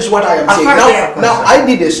 Yeah. That is what I am As saying. far as they are Now concerned. I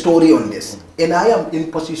did a story on this, and I am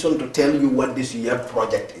in position to tell you what this YEP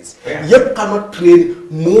project is. Yeah. YEP cannot train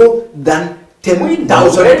more than 10,000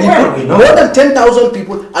 very people, well, we know. more than 10,000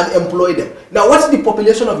 people, and employ them. Now, what's the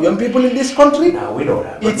population of young people in this country? Now we know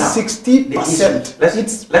that. But It's now, 60%.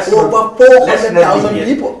 It's let's over not- 400,000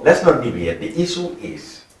 people. Let's not deviate. The issue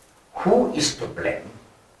is who is to blame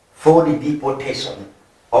for the deportation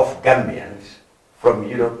of Gambians from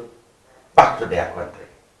Europe back to their country.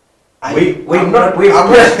 That's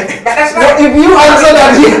No, if you answer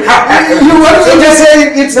that, you want to just say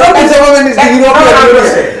it's not the government, it's the European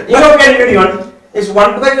Union. European Union is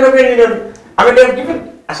one, because European Union, I mean, they have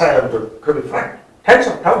given asylum to be frank, tens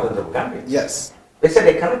of thousands of Gambians. Yes, They said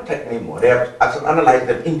they cannot take anymore. They have analyzed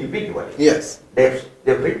them individually. yes, They've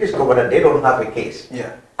rediscovered that they don't have a case.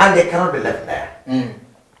 yeah, And they cannot be left there.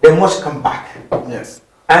 They must come back. yes.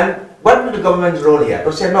 And what will the government's role here?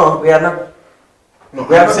 To say, no, we are not. No,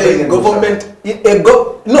 We are I'm not saying bringing government,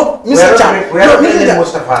 no, We are Mr. not Chan, bringing- we are not bringing Chan,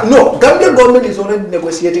 Mustafa. no, Gambia government is already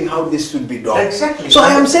negotiating how this should be done. Exactly. So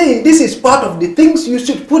I am saying this is part of the things you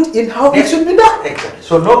should put in how it should be done. Exactly.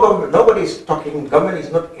 So nobody is talking, government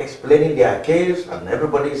is not explaining their case, and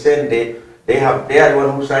everybody is saying they are the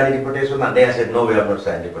one who signed the deportation, and they have said, no, we have not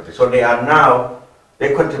signed the deportation. So they are now,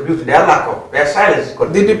 they contribute to their lack of, their silence.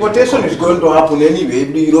 The deportation is going to happen anyway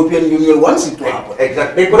if the European Union wants it to happen.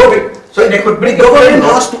 Exactly. So they could bring the government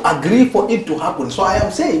government has to agree for it to happen. So I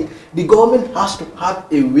am saying the government has to have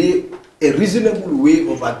a reasonable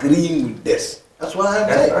way of agreeing with this. That's what I am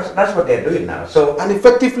saying. That's what they're doing now. So And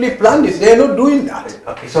effectively planned it. They are not doing that.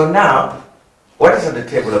 okay, so now, what is on the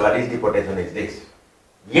table about this deportation is this.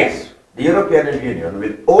 Yes, the European Union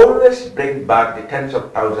will always bring back the tens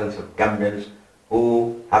of thousands of Gambians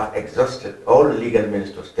who have exhausted all legal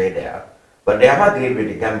means to stay there, but they have agreed with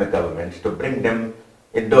the Gambia government to bring them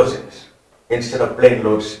in dozens instead of plane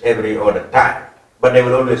loads every other time. But they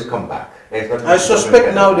will always come back. I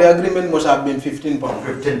suspect now the agreement must have been 15 pounds.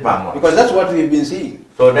 15 per month. Because that's what we've been seeing.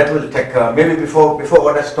 So that will take maybe before the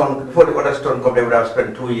other stone come, they would have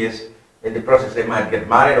spent 2 years in the process. They might get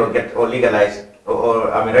married or legalized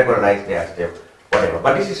or I mean regularized their stay, whatever.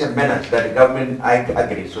 But this is a menace that the government, I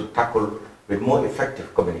agree, should tackle with more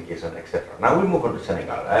effective communication, etc. Now we move on to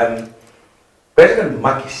Senegal. President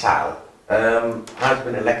Macky Sall has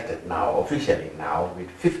been elected now officially now with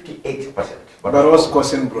 58%. But Barrow's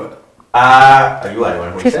cousin brother. You are the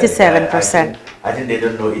one who said it. 57%. I think they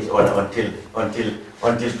don't know each other until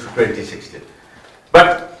 2016.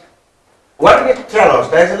 But what did it tell us?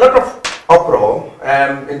 There's a lot of uproar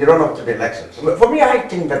in the run-up to the elections. For me, I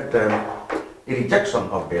think that the rejection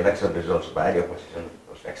of the election results by the opposition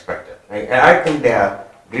was expected. I think their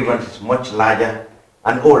grievance is much larger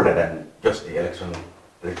and older than just the election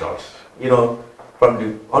results. You know, from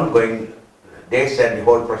the ongoing, they said the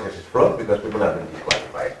whole process is flawed because people have been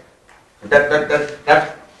disqualified. It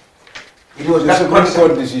was that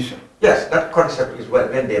concept. Decision. Yes, that concept is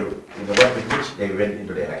when they, what with which they went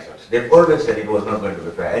into the elections. They've always said it was not going to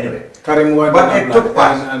be fair anyway. But they took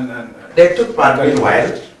part. They took part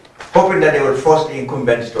meanwhile, hoping that they would force the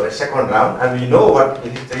incumbents to a second round. And we know what the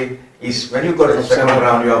history is. When you go to the second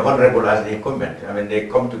round, you are vulnerable as the incumbent. I mean, they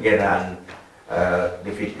come together and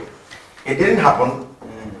defeat you. It didn't happen.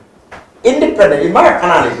 Independent, in my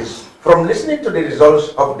analysis, from listening to the results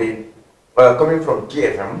of the coming from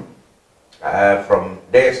TFM, from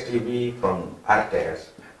DSTV, from RTS,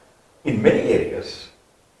 in many areas,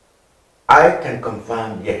 I can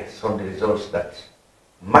confirm, yes, from the results that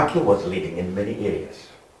Maki was leading in many areas.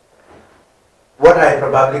 What I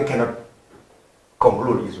probably cannot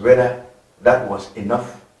conclude is whether that was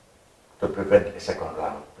enough to prevent a second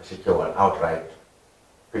round, to secure an outright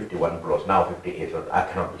 51 plus, now 58, so I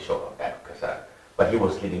cannot be sure of that, because, but he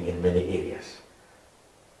was leading in many areas.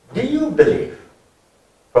 Do you believe,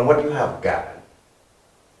 from what you have gathered,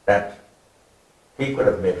 that he could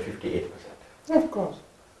have made 58%? Of course.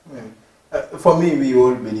 For me, we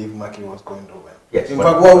all believe Maki was going to win. Yes, in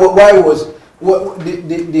fact, why was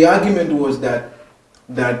the argument was that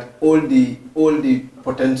all the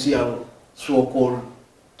potential so-called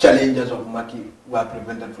challengers of Maki were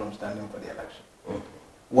prevented from standing for the election.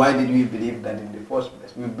 Why did we believe that in the first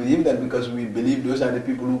place? We believe that because we believe those are the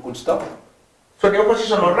people who could stop him. So the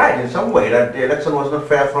opposition was right in some way that the election was not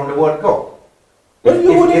fair from the word go. Well,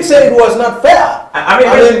 you wouldn't say it was not fair. I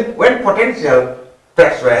mean, when potential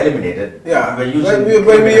threats were eliminated, yeah.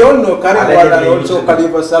 we all know Kariwala and also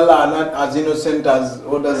Khalifa Salah are not as innocent as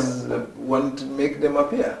others want to make them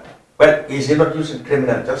appear. Well, is he not using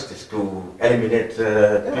criminal justice to eliminate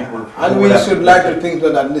people? And we should like to think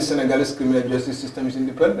that at least Senegalese criminal justice system is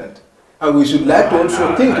independent. And we should like to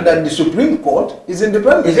also think that the Supreme Court is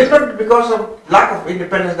independent. Is it not because of lack of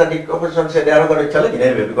independence that the opposition said they are not going to challenge it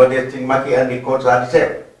anyway, because they think Maki and the courts are the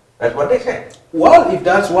same? That's what they say. Well, if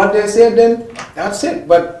that's what they say, then that's it.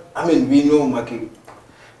 But, I mean, we know Maki.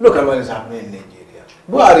 Look at what is happening in Nigeria.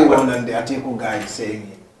 Buhari won and the Atiku guy is saying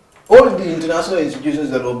it. All the international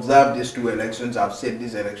institutions that observe these two elections have said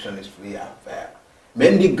this election is free and fair.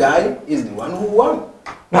 Mendy guy is the one who won.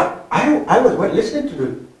 Now, I was listening to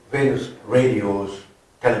the various radios,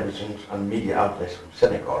 televisions, and media outlets from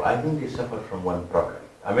Senegal. I think they suffer from one problem.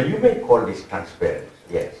 I mean, you may call this transparency,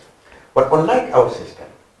 yes. But unlike our system,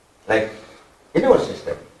 like in our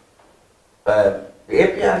system, the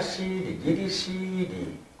APRC, the GDC, the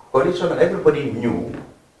coalition, and everybody knew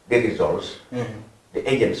the results. The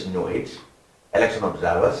agents know it, election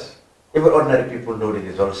observers, even ordinary people know the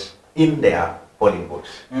results in their polling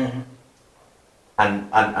booths. And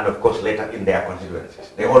of course later in their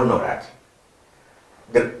constituencies. They all know that.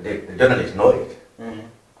 The journalists know it.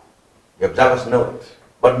 The observers know it.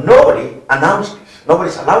 But nobody announced this.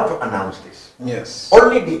 Nobody is allowed to announce this. Yes.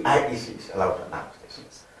 Only the IEC is allowed to announce this.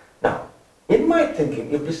 Yes. Now, in my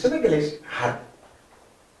thinking, if the Senegalese had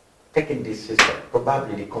taken this system,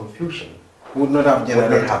 probably the confusion would not have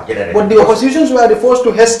generated. But the oppositions were the first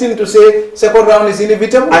to hasten to say second round is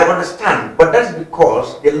inevitable. I understand, but that's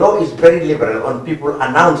because the law is very liberal on people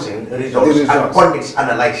announcing results and pundits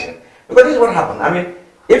analyzing. Because this is what happened. I mean,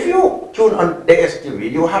 if you tune on the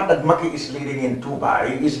STV, you have that Maki is leading in Tuba,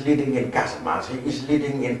 he is leading in Casamas, he is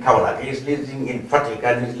leading in Kaulak, he is leading in Fatik,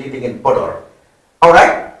 and he is leading in Podor.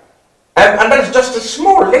 Alright? And that is just a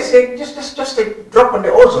small, let's say, just a drop on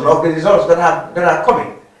the ocean of the results that are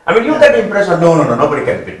coming. I mean, you get the impression, no, nobody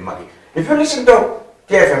can beat Maki. If you listen to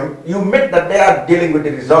TFM, you met that they are dealing with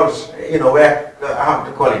the results, you know, where, how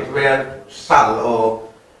to call it, where Sal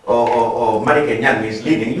or Madike Nyang is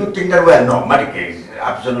leading. You think that, well, no, Madike is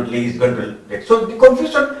absolutely is going to. So the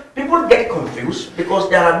confusion, people get confused because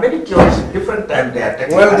there are many theories, different times they are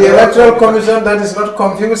taking. Well, the Electoral Commission that is not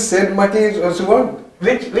confused said Maki is also won.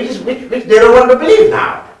 Which they don't want to believe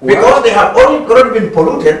now. Because they have already been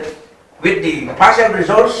polluted with the partial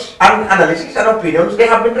results and analysis and opinions they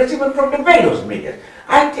have been receiving from the various media.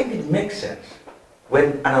 I think it makes sense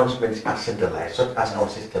when announcements are centralized, such as our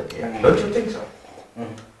system here. Don't you think so?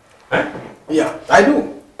 Huh? Yeah, I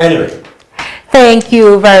do. Anyway. Thank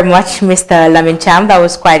you very much, Mr. Lamin Cham. That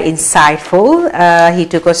was quite insightful. He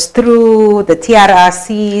took us through the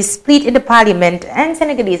TRRC split in the parliament and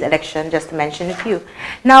Senegalese election, just to mention a few.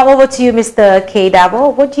 Now over to you, Mr. K.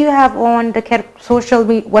 Dabo. What do you have on the Kerr social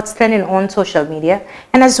media, what's trending on social media,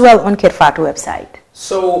 and as well on Kerr Fatou website?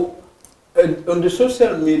 So, on the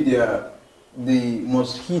social media, the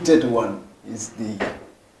most heated one is the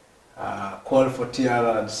call for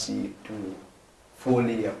TRRC to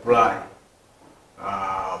fully apply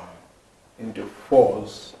into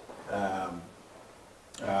force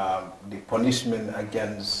the punishment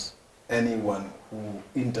against anyone who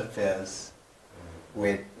interferes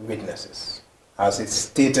with witnesses. As it's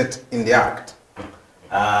stated in the Act,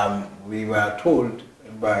 we were told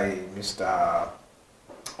by Mr.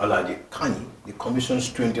 Alaji Kani, the Commission's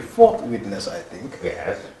 24th witness, I think,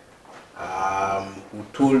 yes, who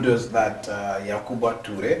told us that Yakuba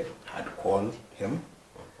Toure had called him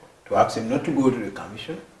to ask him not to go to the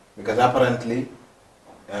commission because apparently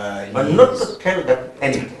but not to tell them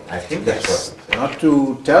anything. I think that's what. Not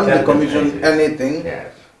to tell the commission anything.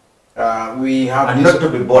 Yes. We have and this, not to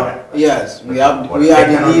be bothered. Yes, we are the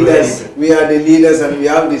leaders. We are the leaders, and we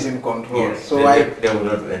have this in control. Yes, so they will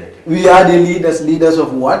not do anything. We are the leaders. Leaders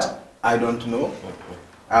of what? I don't know.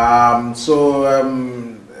 And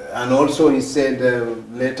also he said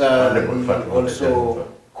later he also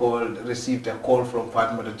received a call from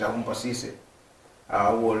Fatma Jahumpa Sise,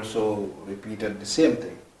 who also repeated the same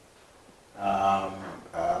thing.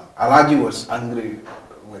 Alaji was angry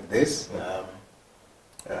with this.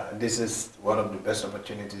 This is one of the best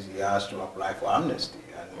opportunities he has to apply for amnesty,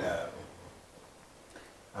 and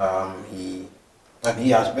He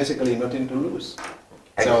has basically nothing to lose.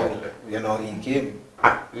 Exactly. So, you know, he came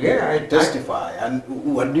Yeah, to testify. And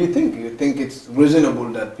what do you think? You think it's reasonable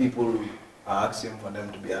that people are asking for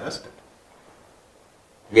them to be arrested?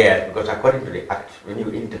 yeah, because according to the act, when you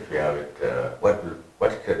interfere with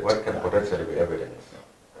what can potentially be evidence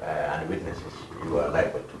and witnesses, you are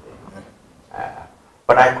liable to be.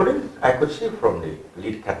 But I could see from the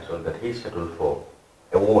lead counsel that he settled for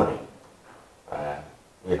a warning.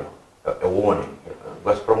 You know, a warning.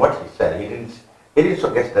 Because from what he said, he didn't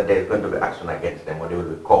suggest that there is going to be action against them or they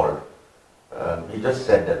will be called. He just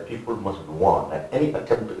said that people must be warned that any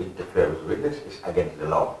attempt to interfere with witness is against the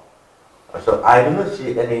law. So I do not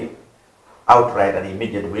see any outright and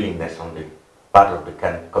immediate willingness on the part of the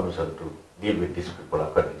commission to deal with these people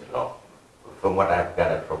according to law, from what I've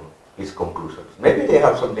gathered from his conclusions. Maybe they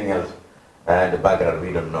have something else in the background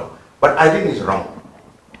we don't know. But I think it's wrong.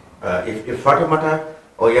 If Fatou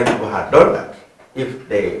or Yankuba had done that, if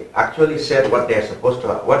they actually said what they are supposed to,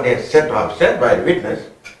 what they are said to have said by the witness,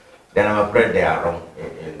 then I'm afraid they are wrong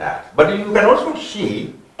in that. But you can also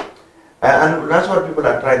see, and that's what people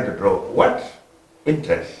are trying to draw, what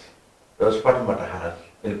interest does Fatou has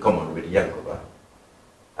in common with Yankuba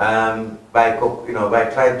by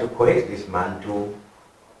trying to coerce this man to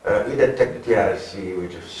either take the TRC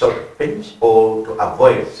with a sort of pinch or to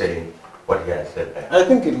avoid saying what he has said there. I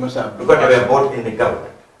think it must have been. Because they were both in the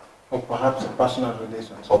government. Or perhaps a personal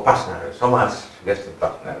relations. Or personal, someone has suggested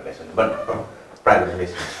personal relations, but private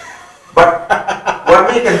relations. But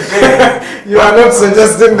what we can say... You are not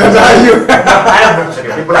suggesting that, are you? I am not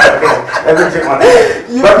suggesting. People are getting everything on it.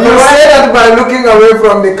 You say that by looking away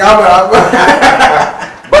from the camera.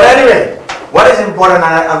 But anyway, what is important,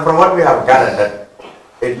 and from what we have gathered, that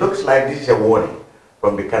it looks like this is a warning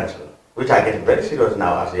from the council, which are getting very serious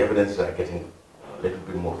now as the evidence are getting a little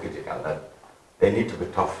bit more critical, that they need to be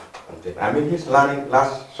tough. I mean, his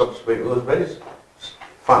last subscript was very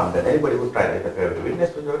firm that anybody who tries to interfere with the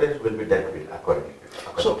witness to the evidence will be dealt with accordingly.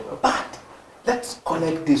 So, but let's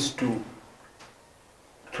connect this to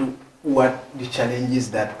what the challenges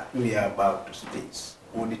that we are about to face,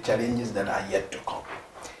 or the challenges that are yet to come.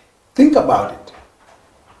 Think about it.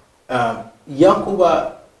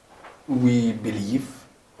 Yankuba, we believe,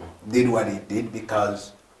 did what he did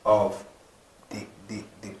because of the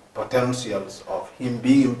potentials of him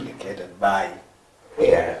being implicated by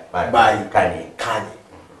Kanye.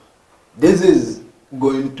 This is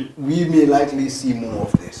going to, we may likely see more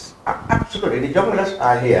of this. Absolutely, the journalists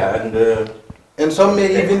are here and some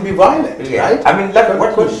may even be violent, yeah. right? I mean,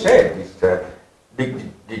 what you said is that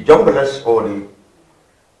the journalists or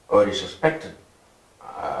the suspected,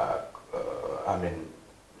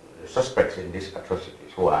 suspects in these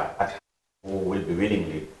atrocities who will be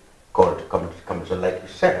willingly called to come to the commission, like you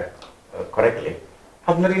said correctly,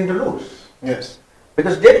 have nothing to lose. Yes.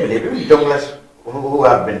 Because they believe, even the journalists who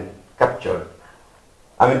have been captured,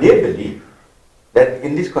 I mean, they believe that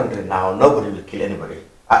in this country now, nobody will kill anybody.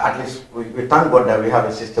 At least we thank God that we have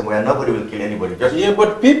a system where nobody will kill anybody.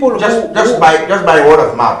 But people just by word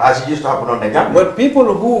of mouth, as it used to happen on the Gambia. But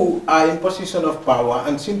people who are in position of power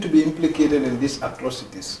and seem to be implicated in these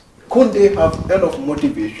atrocities, could they have enough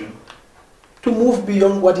motivation to move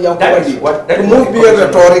beyond what Yankuba did? To move beyond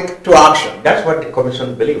rhetoric to action? That's what the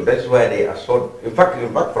commission believes. That's why they are so. In fact,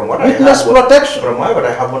 from what witness I have, protection. From what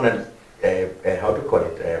I have on how to call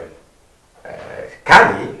it,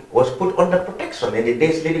 Kanye was put under protection in the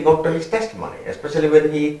days leading up to his testimony, especially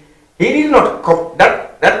when he did not come,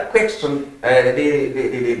 that question,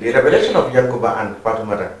 the revelation of Yankuba and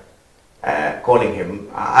Fatou calling him,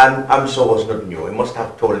 I'm sure was not new. He must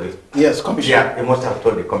have told the commission. Yeah, he must have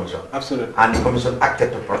told the commission. Absolutely. And the commission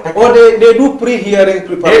acted to protect or him. They do pre-hearing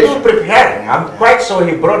preparation. They do preparing. I'm quite sure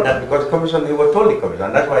he brought that because the commission, he was told the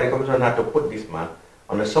commission. That's why the commission had to put this man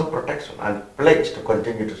under some protection and pledge to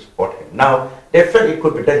continue to support him. Now, they felt it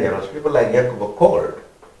could be dangerous. People like Yankuba called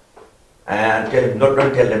and tell him, don't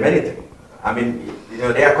tell them anything. I mean,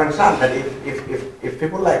 they are concerned that if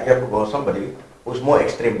people like Yankuba or somebody who's more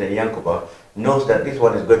extreme than Yankuba knows that this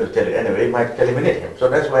one is going to tell it anyway, it might eliminate him. So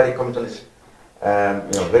that's why the commission is,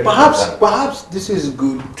 very concerned. Perhaps this is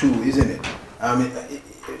good too, isn't it? I mean,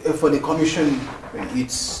 for the commission,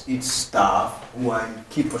 its staff who are in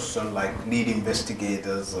key positions like lead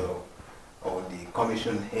investigators or the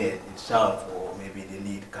commission head itself or maybe the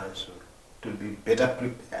lead counsel to be better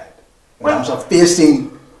prepared in terms of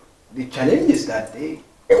facing the challenges that they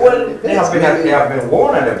have been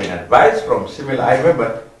warned and have been advised from similar. I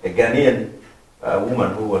remember a Ghanaian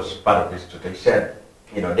woman who was part of this today said,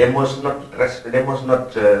 they must not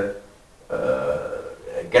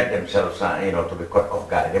get themselves, to be caught off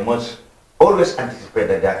guard. They must always anticipate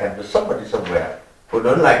that there can be somebody somewhere who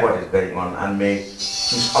don't like what is going on and may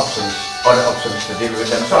choose other options to deal with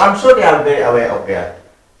them. So I'm sure they are very aware of their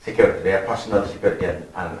security, their personal security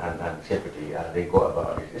and safety as they go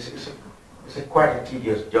about it. It's quite a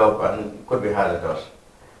tedious job and could be hazardous.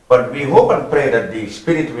 But we hope and pray that the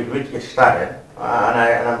spirit with which it started,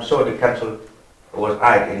 and I'm sure the council was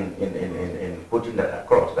right in putting that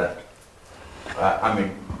across, that, I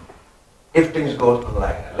mean, if things go on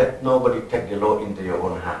like that, let nobody take the law into your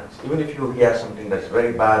own hands. Even if you hear something that's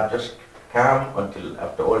very bad, just calm until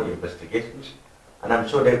after all the investigations. And I'm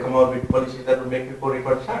sure they'll come out with policies that will make people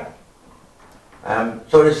reconcile.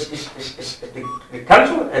 So the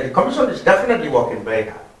council, the commission is definitely working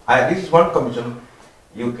very hard. This is one commission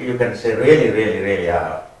you can say really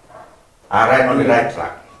are right on the right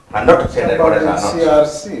track. And not to say that others are not.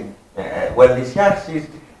 CRC. Well, the CRC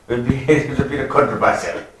will be a bit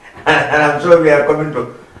controversial. And I'm sure we are coming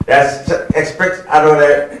to expect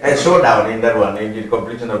a showdown in that one, in the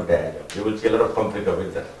completion of their job. You will see a lot of conflict of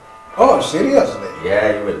interest. Oh, seriously?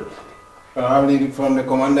 Yeah, you will. Probably from the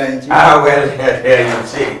commander-in-chief. Ah, well, yeah, you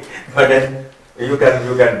see. But then you can.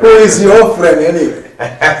 Who is your friend anyway?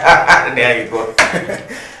 There you go.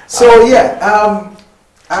 So yeah,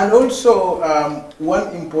 and also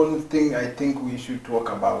one important thing I think we should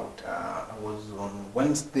talk about was on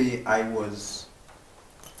Wednesday. I was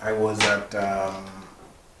at the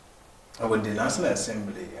National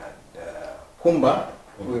Assembly at Kumba,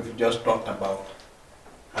 we've just talked about.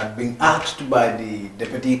 Had been asked by the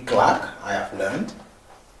deputy clerk, I have learned,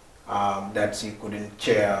 that she couldn't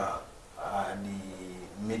chair the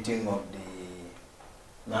meeting of the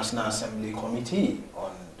National Assembly Committee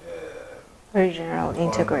on regional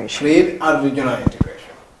integration. Trade and regional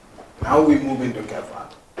integration. Now we move into Kerr.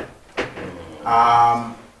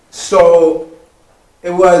 So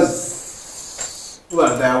it was,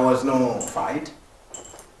 well, there was no fight,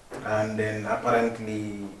 and then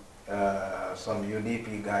apparently some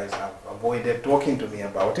UDP guys have avoided talking to me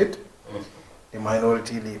about it. The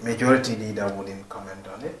majority leader wouldn't comment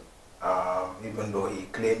on it, even though he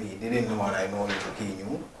claimed he didn't know and I know he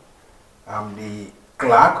knew. The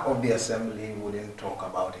clerk of the assembly wouldn't talk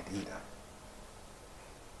about it either.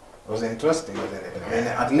 It was interesting, wasn't it? I mean,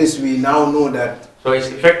 at least we now know that. So it's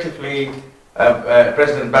effectively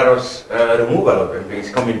President Barrow's removal of him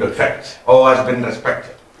is coming into effect, or has been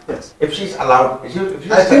respected. Yes. If she's allowed, I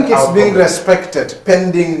think it's being respected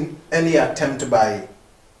pending any attempt by.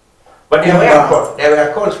 But there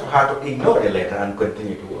were calls for her to ignore the letter and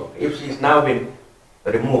continue to work. If she's now been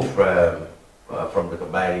removed by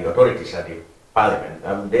the authorities at the parliament,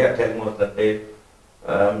 they are telling us that they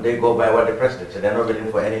go by what the president said. They're not waiting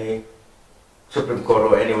for any Supreme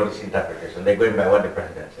Court or anyone's interpretation. They're going by what the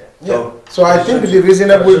president said. Yeah. So I think the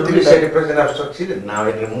reasonable thing that say the president has succeeded now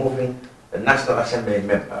in removing the National Assembly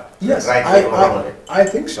member. Yes, right I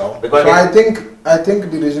think so. Because so I think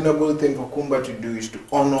the reasonable thing for Kumba to do is to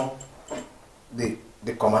honor the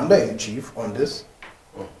commander-in-chief on this,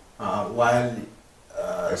 while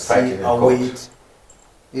she awaits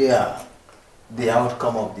the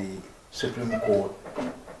outcome of the Supreme Court,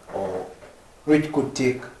 or which could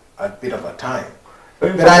take a bit of a time.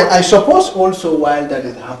 But I suppose also while that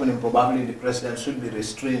is happening, probably the president should be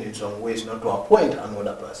restrained in some ways not to appoint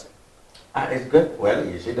another person. It's good. Well,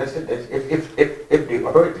 you see, if the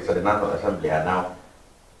authorities of the National Assembly are now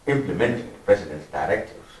implementing the president's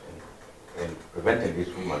directives in preventing this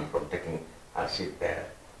woman from taking her seat there,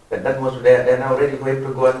 then that was they're now ready for him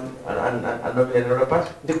to go and nominate another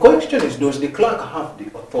person. The question is, does the clerk have the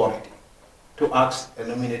authority to ask a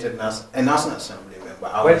nominated National Assembly member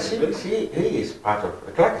out? Well, he is part of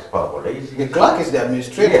the clerk is powerful. The clerk is the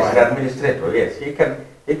administrator. Yes, the administrator. Yes, he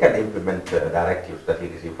can implement directives that he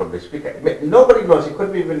received from the speaker. Nobody knows. It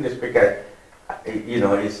could be even the speaker,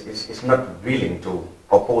 is not willing to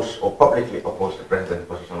oppose or publicly oppose the president's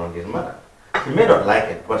position on this matter. He may not like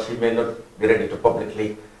it, but he may not be ready to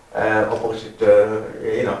publicly oppose it.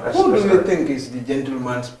 Who do you think is the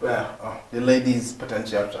gentleman's, the lady's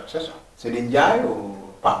potential successor? Sidinjai or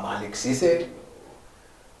Pamalik Sise?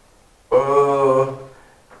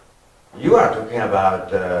 You are talking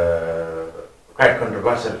about quite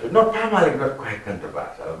controversial. No, Pamalik not quite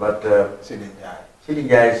controversial, but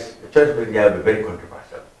Sidinjai's choice of Sidinjai will be very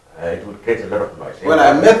controversial. It would create a lot of noise. Well,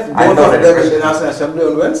 I met both of them in the National Assembly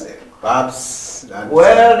on Wednesday. Perhaps.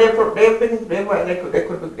 Well, they could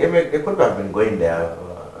have been going there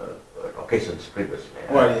occasions previously.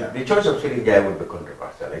 Well, yeah. The choice of Sidinjai will be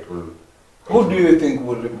controversial. It will. Who do you think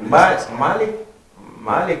will replace Malik?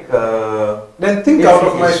 Then think out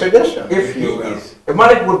of my suggestion. If he is,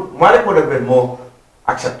 Malik would have been more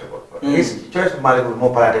acceptable for His choice of Malik was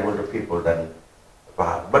more palatable to people than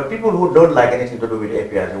perhaps. But people who don't like anything to do with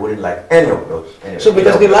APRC wouldn't like any of those. So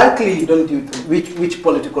because the likely, don't you think, which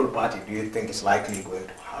political party do you think is likely going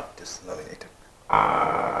to have this nominated?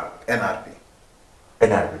 NRP.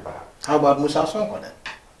 NRP perhaps. How about Musa Sonko then?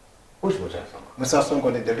 Who's Musa Sonko? Musa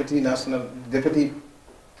Sonko, the deputy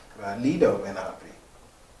leader of NRP.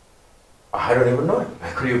 I don't even know him.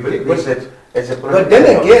 Could you believe it? But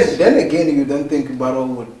then again, you don't think Barrow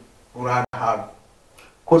would rather have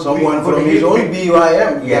someone from his own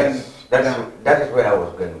BYM? Yes, that is where I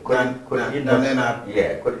was going. Could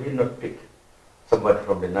he not pick somebody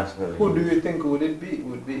from the national? Who do you think would it be?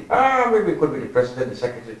 Maybe it could be the president, the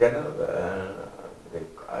secretary general,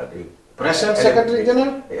 the president, secretary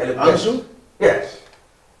general, Ansu. Yes,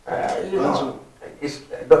 Ansu.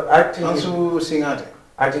 Ansu Singate.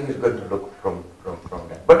 I think it's going to look from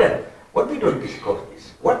that. But then, what we don't discuss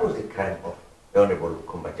is, what was the crime of the Honorable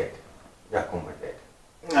Kumbajet? Yeah, Kumbajet.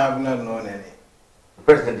 I have not known any. The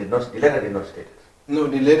president did not, the letter did not state it. No,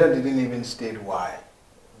 the letter didn't even state why.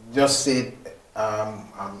 Just said,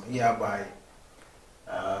 I'm hereby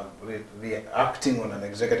acting on an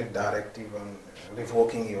executive directive on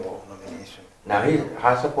revoking your nomination. Now,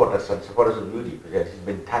 her supporters and supporters of UDP, she's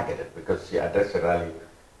been targeted because she addressed a rally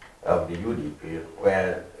of the UDP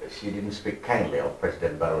where she didn't speak kindly of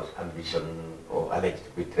President Barrow's ambition or alleged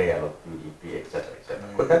betrayal of UDP, etc., etc.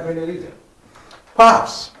 Could that be the reason?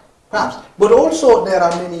 Perhaps. But also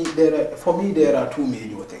for me there are two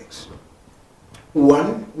major things.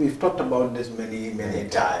 One, we've talked about this many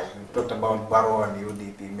times. We've talked about Barrow and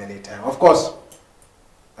UDP many times. Of course,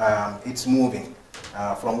 it's moving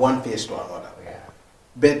from one phase to another. Yeah.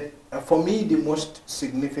 But for me, the most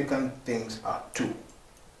significant things are two.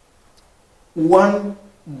 One,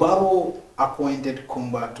 Barrow appointed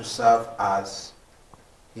Kumba to serve as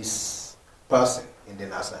his person in the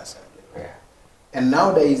National Assembly. Yeah. And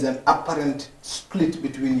now there is an apparent split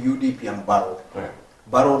between UDP and Barrow. Yeah.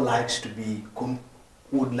 Barrow would like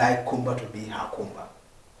Kumba to be her Kumba,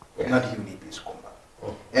 not UDP's Kumba.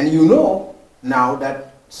 Oh. And you know now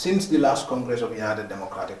that since the last Congress of the United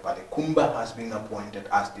Democratic Party, Kumba has been appointed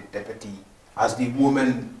as the deputy, as the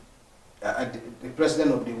woman, the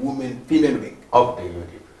president of the female wing of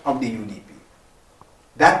the UDP.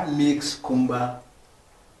 That makes Kumba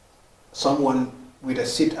someone with a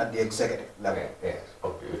seat at the executive level. Yes,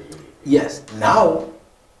 of the UDP. Yes. Now,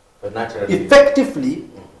 effectively,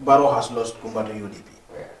 Barrow has lost Kumba to UDP.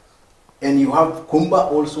 Yes. And you have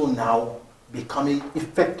Kumba also now becoming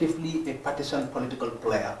effectively a partisan political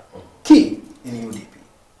player, key in UDP.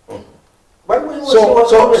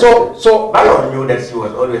 So Barrow knew that she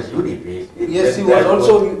was always UDP. Yes, he was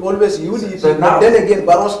also always UDP. So now, but then again,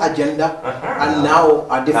 Barrow's agenda and now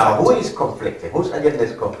are different. Now, who is conflicting? Whose agenda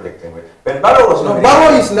is conflicting with? When Barrow was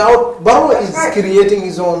Barrow is creating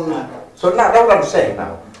his own. So now that's what I'm saying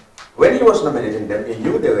now. When he was nominating them, he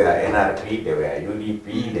knew they were NRP, they were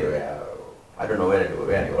UDP, they were, I don't know where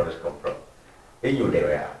the others come from. He knew they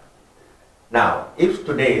were. Now, if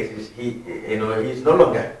today he's no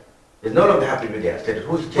longer happy with their status,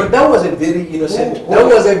 who's changing? But that was a very innocent. Who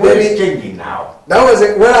is changing now? That was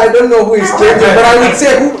I don't know who is changing, but I would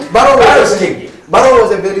say Barrow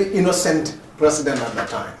was a very innocent president at that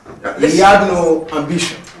time. He had no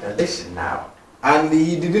ambition. Now listen now. And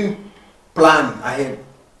he didn't plan ahead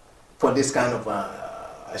for this kind of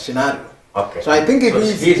a scenario. Okay. So I think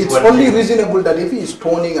it's only reasonable that if he is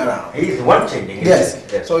turning around. He is the one changing. Yes.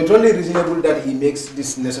 So it's only reasonable that he makes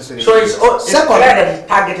this necessary. So it's clear that he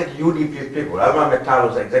targeted UDP people. Alma Metal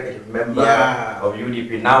was executive member of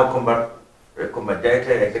UDP. Now Kumbajet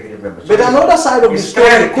executive member. So but another side of the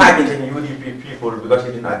story targeting UDP people because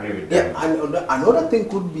he didn't agree with them. Yeah, and another thing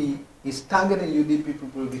could be he's targeting UDP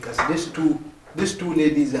people because these two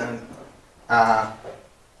ladies and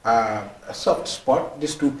a soft spot,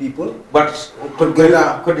 these two people. But could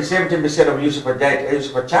the same thing be said of Yusuf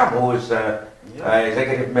Cham, who is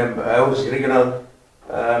executive member, who is regional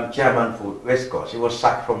chairman for West Coast? He was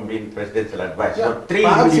sacked from being presidential advisor.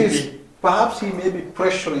 Yeah, so perhaps he may be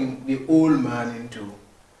pressuring the old man into.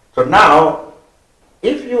 So now,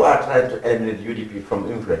 if you are trying to eliminate UDP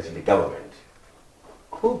from influencing the government,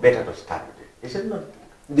 who better to start with it? Is it not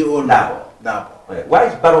the old Dabo? Dabo. Why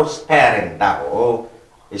is Barrow sparing Dabo? Or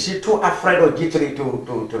is he too afraid or jittery to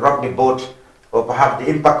rock the boat? Or perhaps the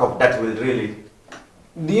impact of that will really...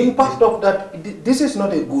 The impact of that, this is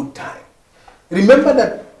not a good time. Remember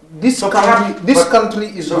that this country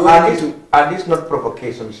is going to... Are these not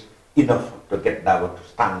provocations enough to get Dabo to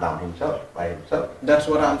stand down by himself? That's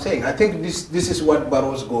what I'm saying. I think this is what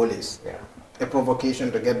Barrow's goal is. Yeah. A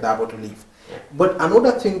provocation to get Dabo to leave. Yeah. But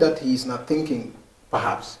another thing that he's not thinking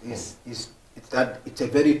perhaps, is that it's a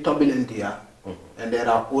very turbulent year, and there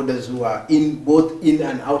are others who are both in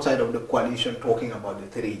and outside of the coalition talking about the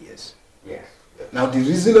 3 years. Yes. Now, the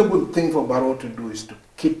reasonable thing for Barrow to do is to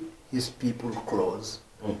keep his people close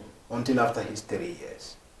until after his 3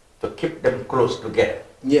 years. To keep them close together.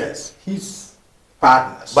 Yes, his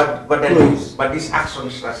partners. But these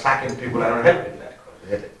actions are sacking people are not helping that cause,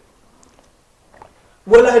 is it?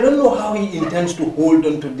 Well, I don't know how he intends to hold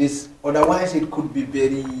on to this. Otherwise, it could be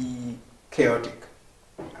very chaotic.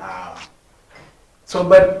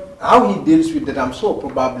 But how he deals with that, I'm sure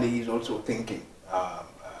probably he's also thinking.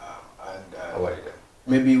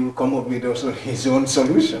 Maybe he will come up with also his own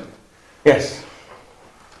solution. Yes.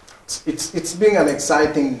 It's been an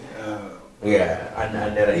exciting...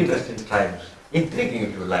 and there are interesting times, intriguing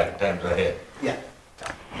if you like, times ahead. Yeah.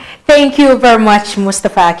 Thank you very much,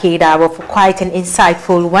 Mustafa Kedawa, for quite an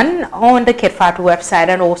insightful one on the Fatou website,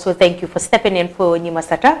 and also thank you for stepping in for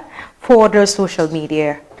Nimasata for the social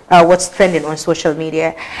media, what's trending on social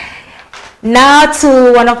media. Now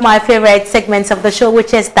to one of my favorite segments of the show,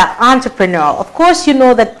 which is the entrepreneur. Of course, you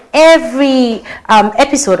know that every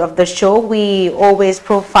episode of the show, we always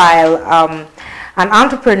profile an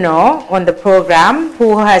entrepreneur on the program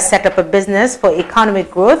who has set up a business for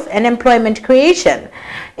economic growth and employment creation.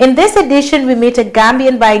 In this edition, we meet a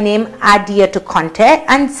Gambian by name Adia Tukonte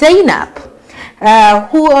and Zainab,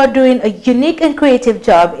 who are doing a unique and creative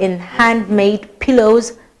job in handmade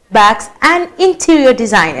pillows, bags, and interior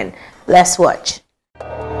designing. Let's watch.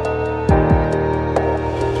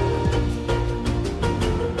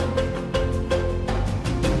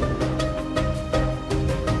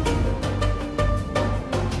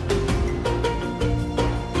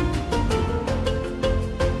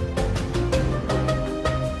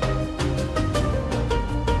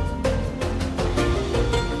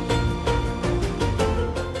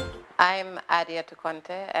 I'm Adia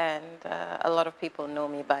Tukonte, and a lot of people know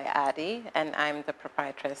me by Adi, and I'm the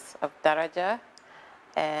proprietress of Daraja,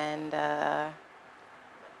 and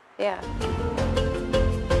yeah.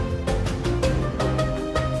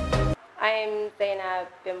 I'm Zainab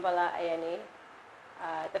Bimbola Ayani,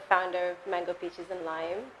 the founder of Mango Peaches and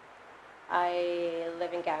Lime. I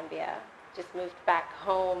live in Gambia, just moved back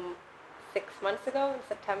home 6 months ago in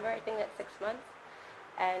September, I think that's 6 months,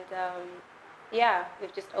 and yeah,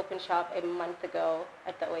 we've just opened shop a month ago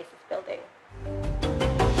at the Oasis building.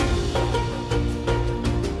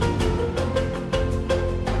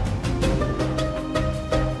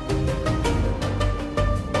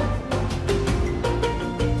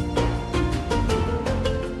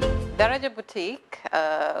 Daraja Boutique,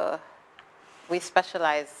 we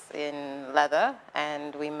specialize in leather,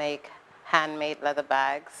 and we make handmade leather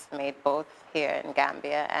bags made both here in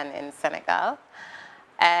Gambia and in Senegal.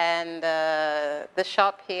 And the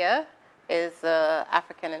shop here is an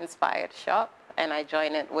African-inspired shop, and I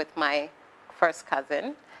joined it with my first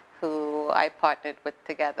cousin, who I partnered with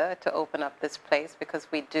together to open up this place because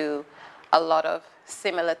we do a lot of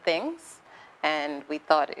similar things, and we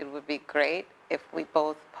thought it would be great if we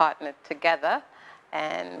both partnered together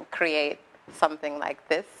and create something like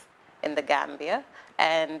this in the Gambia.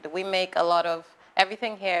 And we make a lot of,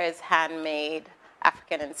 everything here is handmade,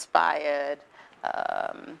 African-inspired.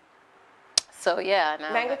 So yeah.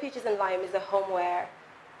 Mango Peaches and Lime is a homeware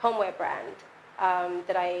brand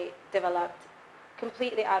that I developed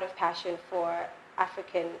completely out of passion for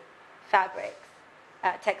African fabrics,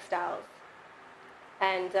 textiles.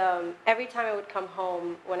 And every time I would come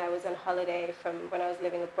home when I was on holiday from when I was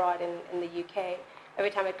living abroad in the UK, every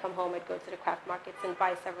time I'd come home, I'd go to the craft markets and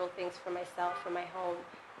buy several things for myself, for my home.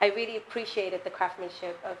 I really appreciated the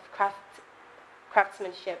craftsmanship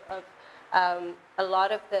of a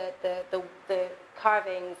lot of the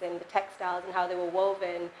carvings and the textiles and how they were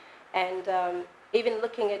woven, and even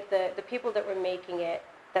looking at the people that were making it,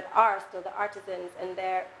 that are still the artisans, and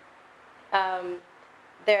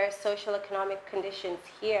their social economic conditions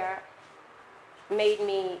here made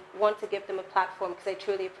me want to give them a platform, because I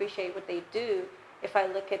truly appreciate what they do. If I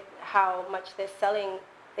look at how much they're selling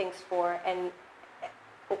things for, and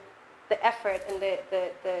the effort and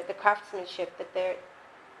the craftsmanship that they're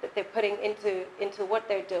putting into what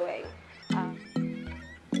they're doing.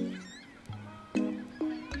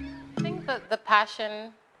 I think the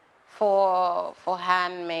passion for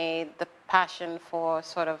handmade, the passion for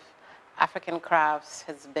sort of African crafts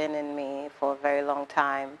has been in me for a very long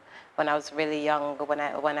time. When I was really young,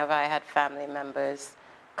 whenever I had family members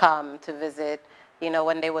come to visit,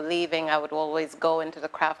 when they were leaving, I would always go into the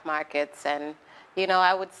craft markets, and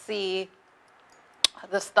I would see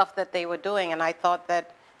the stuff that they were doing, and I thought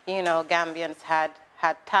that Gambians had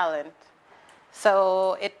talent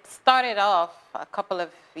So it started off a couple of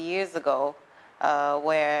years ago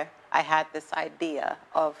where I had this idea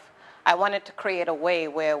of, I wanted to create a way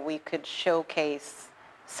where we could showcase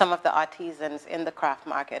some of the artisans in the craft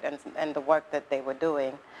market and the work that they were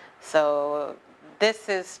doing. So this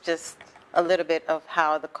is just a little bit of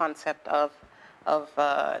how the concept of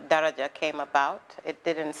Daraja came about. It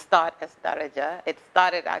didn't start as Daraja. It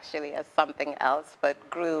started actually as something else, but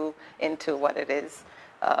grew into what it is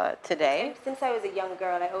today. Since I was a young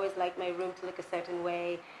girl, I always liked my room to look a certain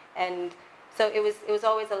way, and so it was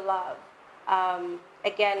always a love.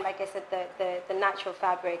 Again, like I said, the natural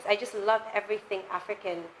fabrics. I just love everything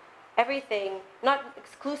African, everything, not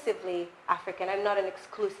exclusively African. I'm not an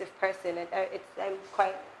exclusive person. I'm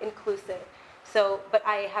quite inclusive. So, but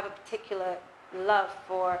I have a particular love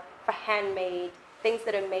for handmade things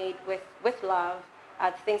that are made with love,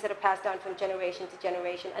 things that are passed down from generation to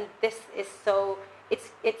generation. And this is so,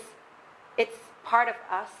 it's part of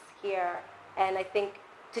us here. And I think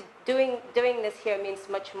doing this here means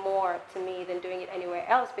much more to me than doing it anywhere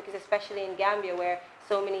else, because especially in Gambia, where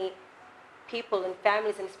so many people and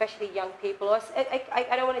families, and especially young people, or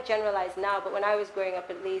I don't want to generalize now, but when I was growing up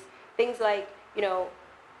at least, things like, you know,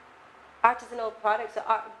 artisanal products,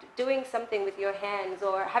 or doing something with your hands,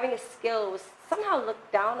 or having a skill was somehow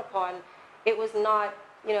looked down upon. It was not,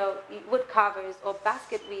 you know, wood carvers or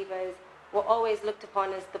basket weavers were always looked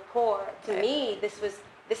upon as the poor. To me,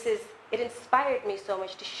 it inspired me so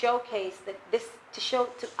much to showcase that to show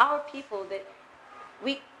to our people that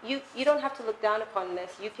you don't have to look down upon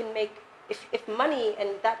this. You can make, if money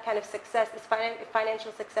and that kind of success, if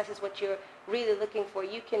financial success is what you're really looking for,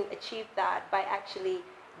 you can achieve that by actually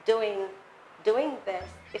doing this.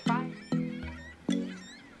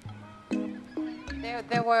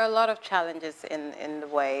 There were a lot of challenges in the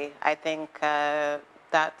way. I think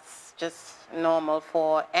that's just normal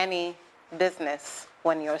for any business.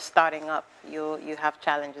 When you're starting up, you have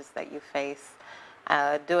challenges that you face.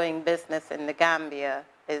 Doing business in the Gambia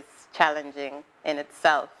is challenging in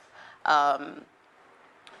itself.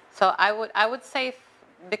 So I would say,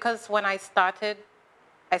 because when I started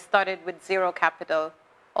with zero capital.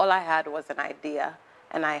 All I had was an idea,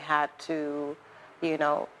 and I had to, you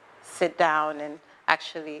know, sit down and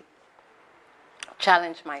actually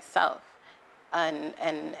challenge myself and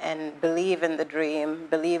believe in the dream,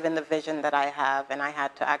 believe in the vision that I have. And I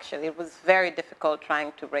had to actually, it was very difficult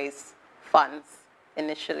trying to raise funds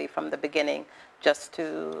initially from the beginning just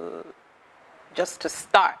to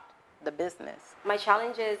start the business. My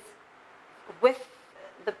challenges with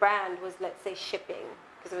the brand was, let's say, shipping,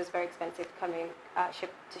 because it was very expensive coming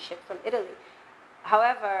ship from Italy.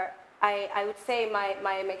 However, I would say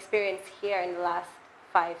my experience here in the last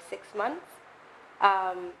 5-6 months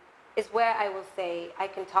is where I will say I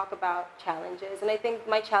can talk about challenges. And I think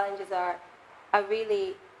my challenges are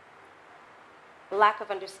really lack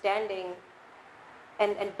of understanding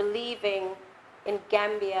and believing in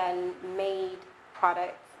Gambian-made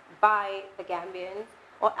products by the Gambians,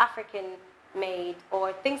 or African-made,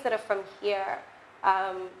 or things that are from here.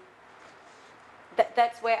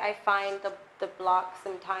 That's where I find the block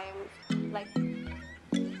sometimes. Like,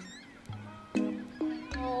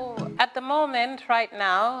 so at the moment, right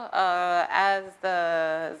now, as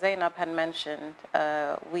Zainab had mentioned,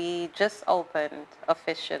 we just opened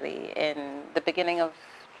officially in the beginning of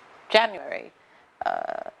January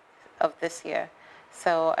of this year.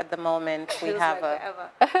 So at the moment, we have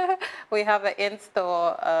we have an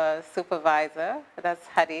in-store supervisor. That's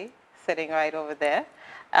Hadi, sitting right over there.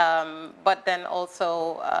 But then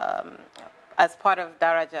also, as part of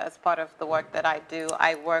Daraja, as part of the work that I do,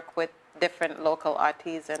 I work with different local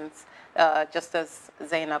artisans, just as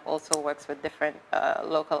Zainab also works with different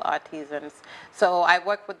local artisans. So I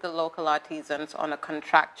work with the local artisans on a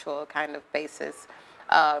contractual kind of basis.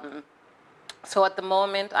 So at the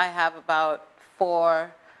moment, I have about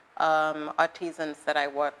 4 artisans that I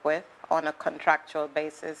work with on a contractual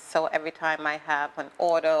basis. So every time I have an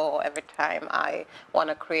order, or every time I want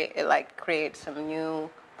to create some new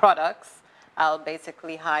products, I'll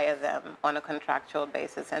basically hire them on a contractual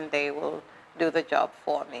basis, and they will do the job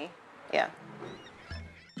for me. Yeah.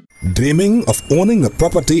 Dreaming of owning a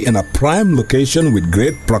property in a prime location with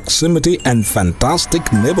great proximity and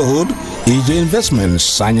fantastic neighborhood? EJ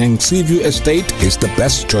Investments Sanyang Seaview Estate is the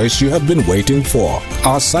best choice you have been waiting for.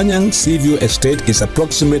 Our Sanyang Seaview Estate is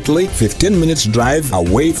approximately 15 minutes drive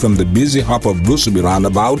away from the busy hub of Brusubi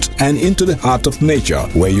roundabout and into the heart of nature,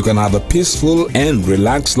 where you can have a peaceful and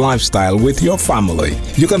relaxed lifestyle with your family.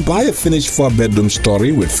 You can buy a finished 4-bedroom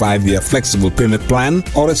story with 5-year flexible payment plan,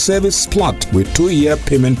 or a service plot with 2-year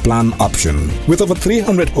payment plan plan option. With over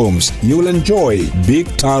 300 homes, you will enjoy big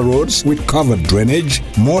tar roads with covered drainage,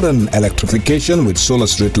 modern electrification with solar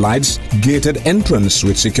street lights, gated entrance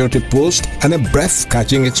with security post, and a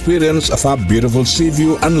breath-catching experience of our beautiful sea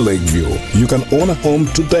view and lake view. You can own a home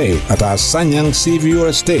today at our Sanyang Sea View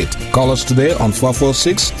Estate. Call us today on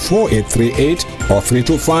 446-4838 or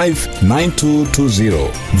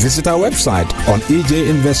 325-9220. Visit our website on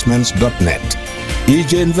ejinvestments.net.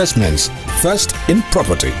 EJ Investments, first in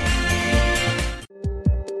property.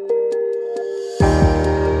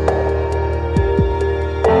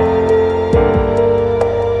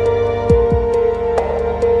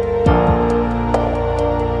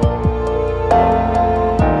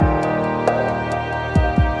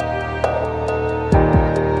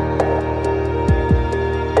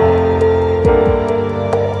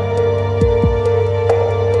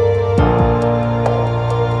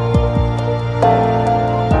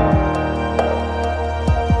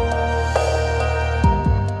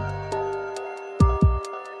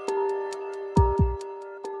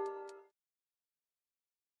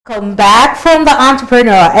 Come back from the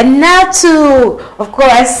entrepreneur, and now to, of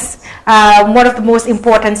course, one of the most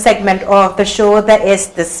important segment of the show, that is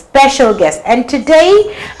the special guest. And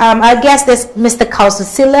today, our guest is Mr. Kausu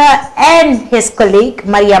Silla and his colleague,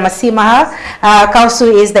 Maria Masimaha.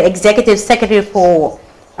 Kausu is the Executive Secretary of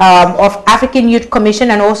African Youth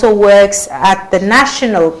Commission and also works at the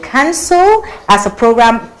National Council as a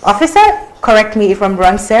Program Officer. Correct me if I'm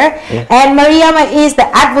wrong, sir. Yeah. And Mariama is the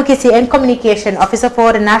Advocacy and Communication Officer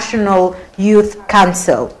for the National Youth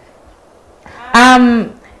Council. He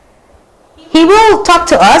will talk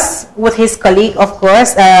to us with his colleague, of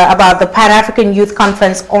course, about the Pan-African Youth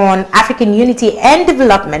Conference on African Unity and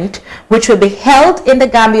Development, which will be held in the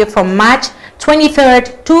Gambia from March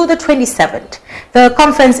 23rd to the 27th. The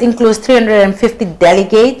conference includes 350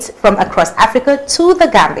 delegates from across Africa to the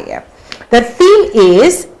Gambia. The theme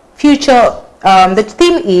is Future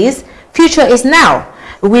is Now,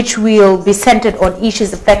 which will be centered on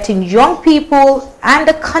issues affecting young people and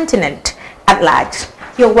the continent at large.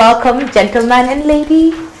 You're welcome, gentlemen and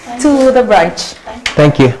lady, to the brunch.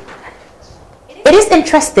 Thank you. It is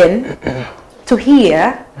interesting to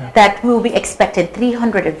hear that we'll be expecting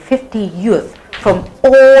 350 youth from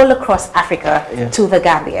all across Africa to the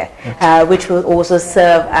Gambia, which will also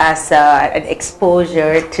serve as an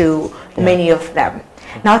exposure to many of them.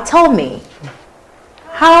 Now tell me,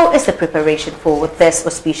 how is the preparation for this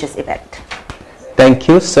auspicious event? Thank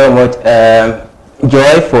you so much,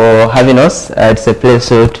 Joy, for having us. It's a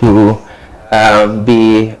pleasure to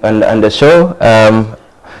be on the show.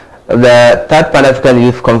 The third Pan-African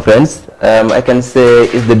Youth Conference, I can say,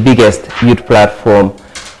 is the biggest youth platform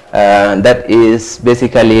that is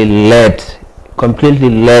basically completely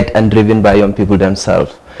led and driven by young people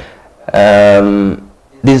themselves.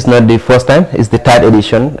 This is not the first time, it's the third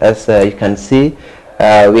edition. As you can see,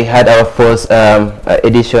 we had our first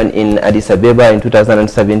edition in Addis Ababa in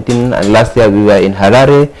 2017, and last year we were in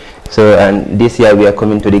Harare. So, and this year we are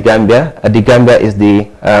coming to the Gambia. The Gambia is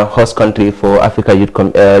the host country for Africa Youth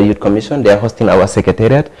Commission. They are hosting our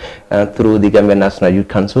secretariat through the Gambia National Youth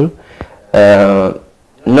Council.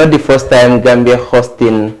 Not the first time Gambia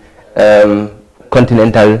hosting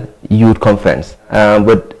Continental Youth Conference,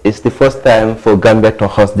 but it's the first time for Gambia to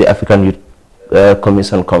host the African Youth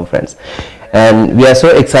Commission Conference. And we are so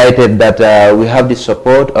excited that we have the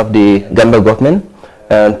support of the Gambia government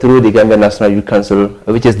through the Gambia National Youth Council,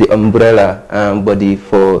 which is the umbrella body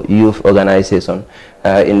for youth organization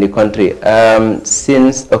in the country.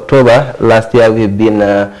 Since October last year, we've been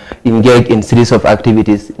engaged in series of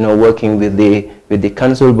activities, working with the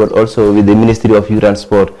council, but also with the Ministry of Youth and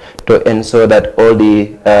Sport to ensure that all the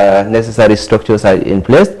necessary structures are in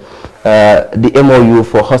place. The MOU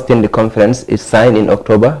for hosting the conference is signed in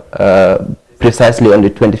October, precisely on the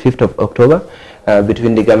 25th of October,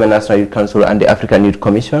 between the Gambia National Youth Council and the African Youth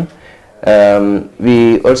Commission.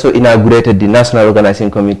 We also inaugurated the National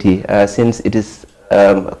Organizing Committee since it is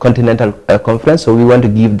a continental conference, so we want to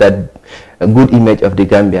give that a good image of the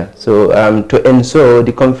Gambia. So to ensure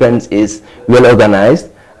the conference is well organized,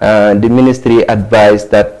 the ministry advised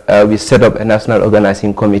that we set up a National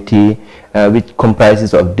Organizing Committee which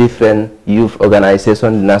comprises of different youth organizations,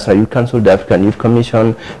 the National Youth Council, the African Youth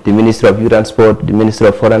Commission, the Ministry of Youth and Sport, the Ministry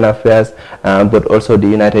of Foreign Affairs, but also the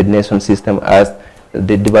United Nations system as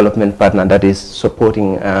the development partner that is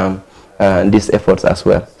supporting these efforts as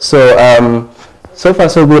well. So so far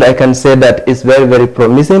so good. I can say that it's very, very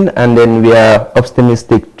promising, and then we are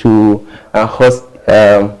optimistic to host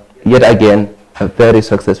yet again a very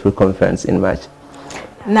successful conference in March.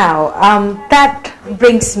 Now, that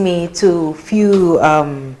brings me to few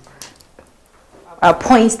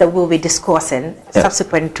points that we'll be discussing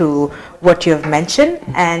subsequent to what you have mentioned,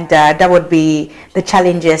 and that would be the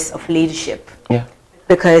challenges of leadership. Yeah.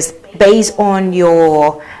 Because based on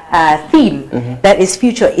your theme, that is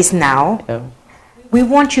future is now, we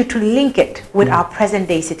want you to link it with our present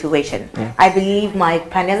day situation. I believe my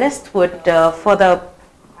panelists would further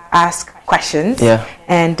ask questions,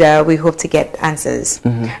 and we hope to get answers.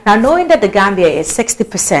 Now, knowing that the Gambia is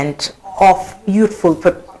 60% of youthful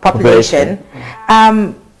population,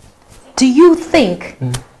 do you think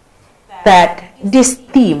that this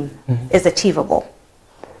theme is achievable?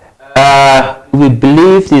 We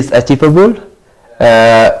believe it's achievable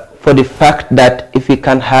for the fact that if we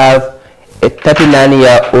can have a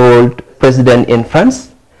 39-year-old president in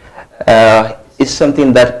France, it's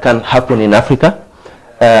something that can happen in Africa.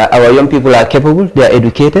 Our young people are capable, they are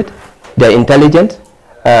educated, they are intelligent,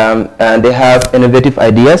 and they have innovative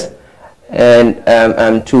ideas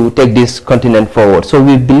and to take this continent forward. So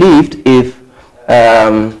we believed if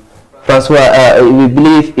we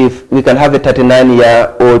believe if we can have a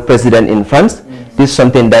 39-year-old president in France, this is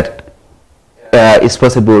something that is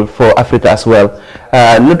possible for Africa as well.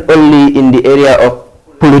 Not only in the area of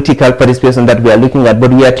political participation that we are looking at,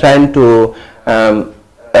 but we are trying to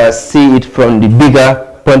see it from the bigger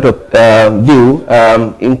point of view,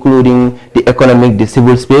 including the economic, the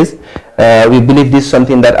civil space. We believe this is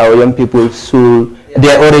something that our young people should, they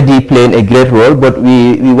are already playing a great role, but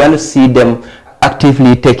we want to see them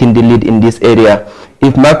actively taking the lead in this area.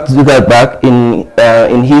 If Mark Zuckerberg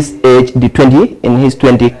in his age, in his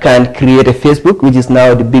 20, can create a Facebook, which is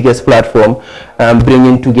now the biggest platform,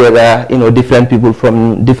 bringing together different people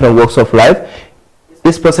from different walks of life,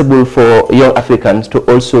 it's possible for young Africans to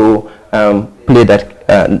also play that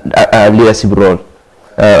leadership role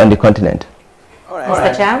on the continent. All right.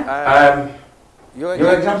 Mr. Cham?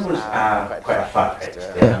 Your examples are quite far-fetched.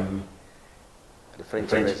 The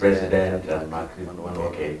French president and Mark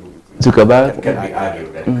Zuckerberg can be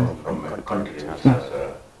argued that come from a country which has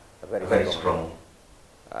a very strong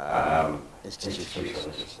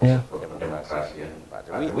institutions for democracy.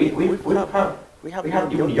 We have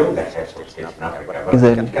even younger heads of states in Africa, but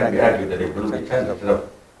it can be argued that they blew the chance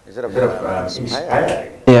instead of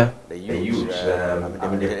inspiring. They use,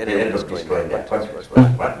 they end up destroying their countries.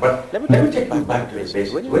 But let me take you back to the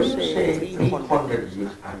basics. When you say 300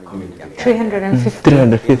 youth are coming together,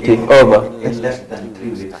 350 over. In less than 3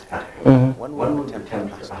 weeks' time, one would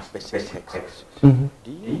attempt to ask basic questions.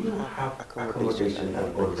 Do you have accommodation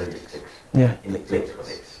and all logistics in place for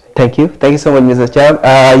this? Thank you. Thank you so much, Mr. Cham.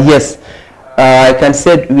 Yes, I can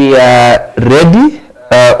say we are ready.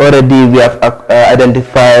 Already we have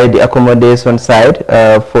identified the accommodation site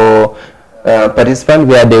for participants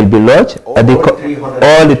where they will be lodged. All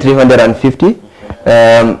the 350.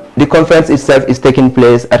 The conference itself is taking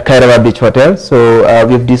place at Kairaba Beach Hotel. So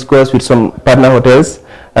we've discussed with some partner hotels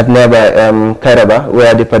at nearby Kairaba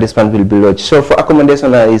where the participants will be lodged. So for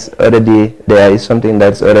accommodation is already there, is something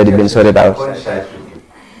that's already been sorted out.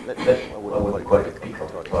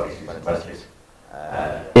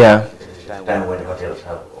 Yeah. Time when hotels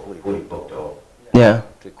have fully booked or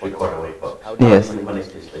three-quarter booked. Yes. How do you manage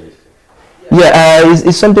this logistics? Yeah,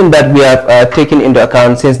 it's something that we have taken into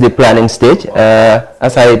account since the planning stage.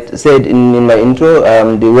 As I said in my intro,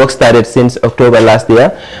 the work started since October last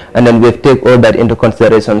year, and then we've taken all that into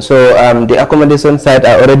consideration. So the accommodation site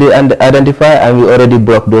are already identified, and we already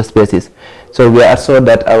broke those spaces. So we are assured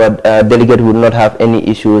that our delegate will not have any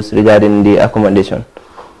issues regarding the accommodation.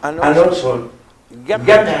 And also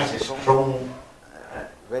Gambia has a strong,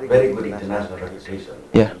 very good international reputation.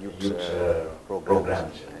 Youth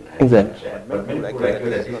programs. Exactly. But many people like you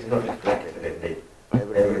that this is not reflected in the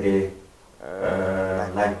everyday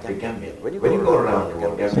life of the Gambian. When you go around the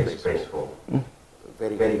world, Gambia is praised for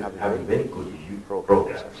having very good youth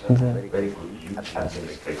programs and very good youth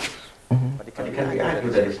administrators. But it can be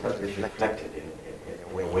argued that it's not reflected in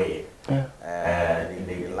a way in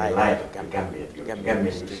the life of the Gambian. The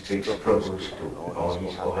Gambian street struggles to know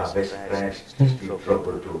his or her best friends, street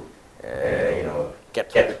struggle to get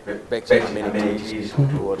basic amenities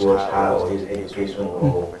towards her or his education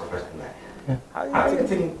or professional life. How do you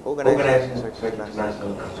think organizations like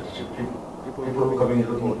international people coming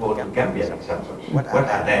looking for Gambian examples, what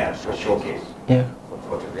are there to showcase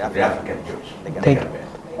for the African youth?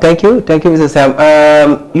 Thank you, Mr. Sam.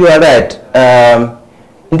 You are right.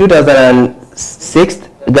 In 2006,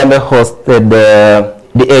 Gambia hosted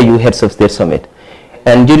the AU Heads of State Summit.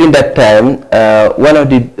 And during that time, one of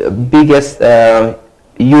the biggest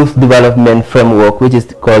youth development framework, which is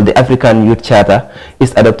called the African Youth Charter,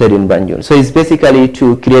 is adopted in Banjul. So it's basically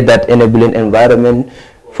to create that enabling environment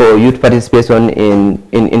for youth participation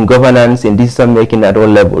in governance, in decision making at all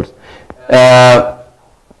levels.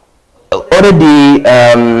 Already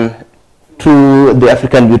through the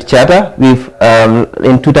African Youth Charter,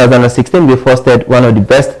 in 2016 we hosted one of the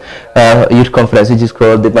best youth conference, which is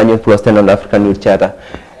called the Banyan Plus-10 on African Youth Charter.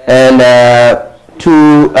 And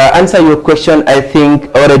to answer your question, I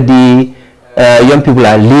think already young people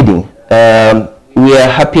are leading. We are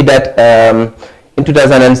happy that in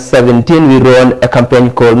 2017 we ran a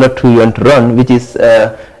campaign called Not Too Young to Run, which is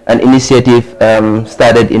an initiative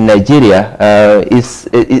started in Nigeria. It's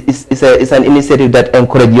an initiative that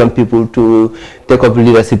encourages young people to take up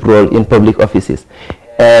leadership role in public offices.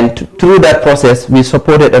 And through that process, we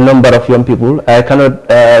supported a number of young people. I cannot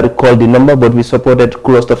recall the number, but we supported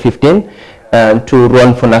close to 15 to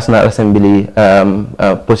run for National Assembly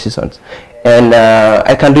positions. And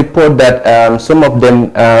I can report that some of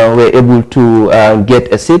them were able to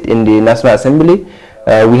get a seat in the National Assembly.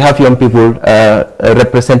 We have young people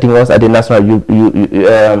representing us at the National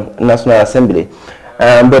Assembly.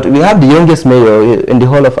 But we have the youngest mayor in the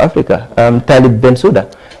whole of Africa, Talib Bensouda,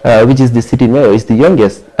 which is the city mayor, is the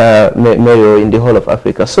youngest mayor in the whole of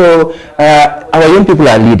Africa. So our young people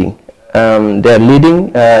are leading. They are leading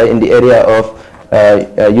in the area of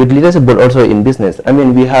youth leadership, but also in business. I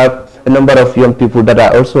mean, we have a number of young people that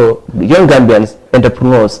are also young Gambians,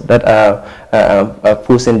 entrepreneurs that are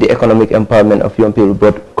pushing the economic empowerment of young people,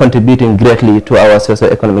 but contributing greatly to our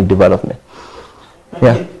socio-economic development.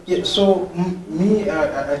 Yeah. So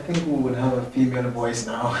I think we would have a female voice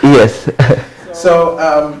now. Yes.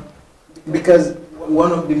 So because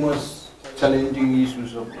one of the most challenging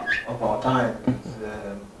issues of our time is,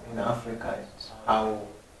 in Africa is how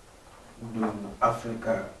do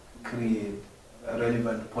Africa create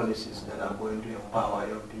relevant policies that are going to empower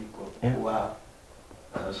young people who are,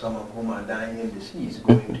 some of whom are dying in the seas,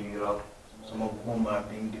 going to Europe, some of whom are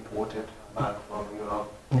being deported back from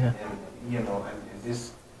Europe, and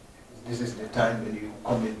this is the time when you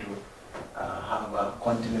come into have a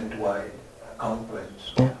continent-wide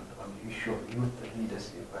conference on the issue of youth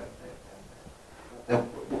leadership.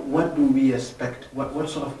 What do we expect? What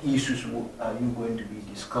sort of issues are you going to be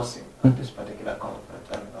discussing at this particular conference,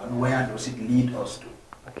 and where does it lead us to?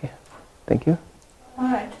 Okay, thank you. All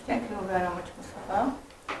right, thank you very much, Mustafa,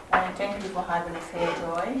 and thank you for having us here,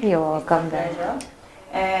 Joy. You're welcome. Pleasure.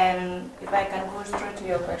 And if I can go straight to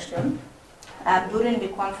your question, during the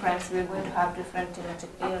conference we're going to have different thematic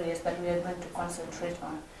areas that we are going to concentrate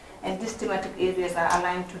on, and these thematic areas are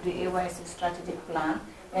aligned to the AYC strategic plan.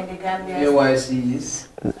 And the Gambia AYC is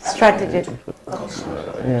strategic.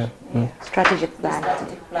 Strategic plan.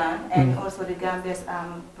 And also the Gambia's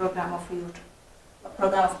program of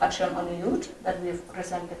action on youth that we've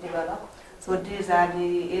recently developed. So these are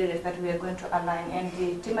the areas that we are going to align, and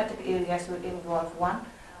the thematic areas will involve one,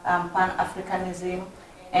 Pan-Africanism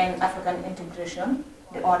and African integration.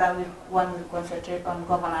 The other one will concentrate on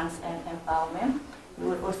governance and empowerment. We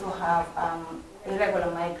will also have irregular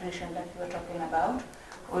migration that we were talking about.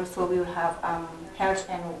 Also, we will have health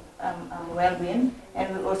and well-being,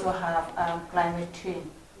 and we also have climate change.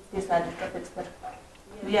 These are the topics that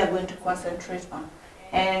we are going to concentrate on.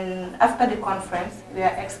 And after the conference, we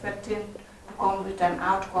are expecting to come with an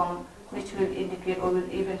outcome which will indicate or will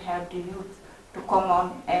even help the youth to come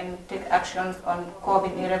on and take actions on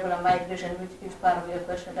curbing irregular migration, which is part of your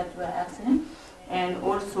question that you are asking. And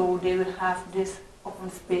also, they will have this open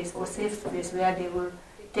space or safe space where they will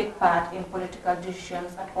take part in political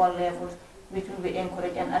decisions at all levels, which will be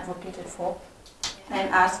encouraged and advocated for. And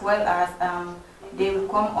as well as they will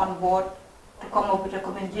come on board to come up with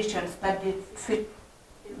recommendations that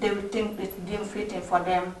they will think it's deemed fitting for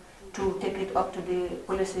them to take it up to the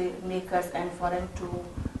policy makers and for them to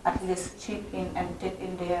at least chip in and take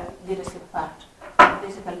in their leadership part.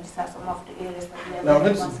 Basically, these are some of the areas that we are now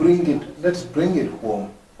let's bring it home.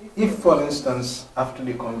 If, for instance, after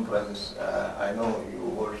the conference, I know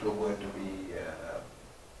you're also going to be,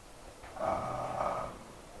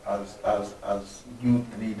 as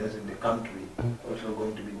youth leaders in the country, also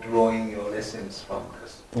going to be drawing your lessons from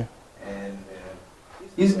this. Yeah. And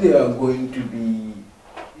is it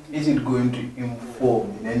going to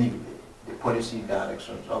inform in any way the policy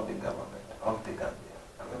directions of the government, of the Gambia?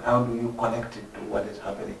 I mean, how do you connect it to what is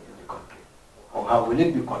happening in the country? Or how will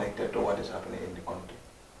it be connected to what is happening in the country?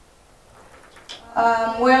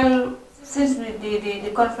 Well, since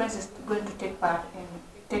the conference is going to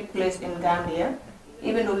take place in Gambia,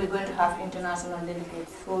 even though we're going to have international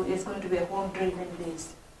delegates, so it's going to be a home-driven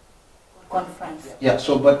based conference. Yeah.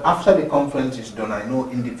 So, but after the conference is done, I know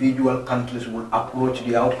individual countries will approach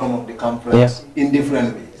the outcome of the conference in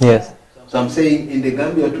different ways. Yes. So I'm saying in the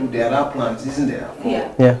Gambia too, there are plans, isn't there,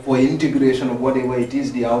 for integration of whatever it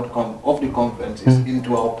is the outcome of the conferences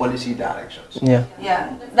into our policy directions. Yeah,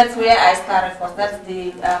 that's where I started first. That's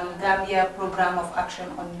the Gambia Program of Action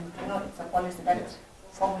on Youth. You know, it's a policy that's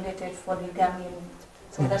formulated for the Gambian youth.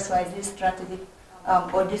 So that's why these strategic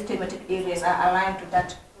or these thematic areas are aligned to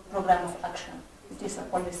that program of action. It is a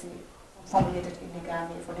policy formulated in the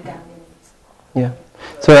Gambia for the Gambian youth. Yeah.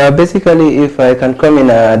 So basically, if I can come in,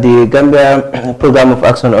 the Gambia Program of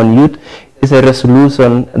Action on Youth is a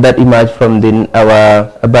resolution that emerged from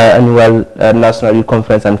our biannual National Youth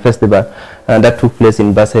Conference and Festival that took place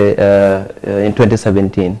in Basse in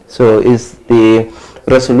 2017. So it's the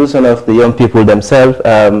resolution of the young people themselves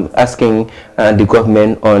asking the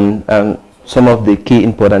government on some of the key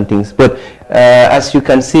important things. But as you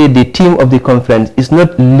can see, the theme of the conference is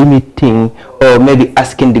not limiting or maybe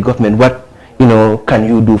asking the government what can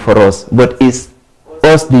you do for us, but it's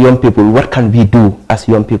us, the young people, what can we do as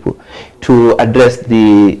young people to address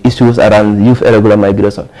the issues around youth irregular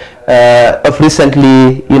migration. Of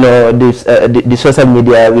recently, the social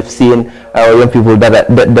media, we've seen our young people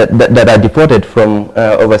that are deported from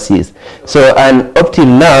overseas. So, and up till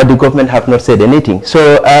now, the government have not said anything.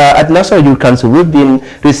 So at National Youth Council, we've been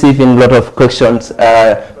receiving a lot of questions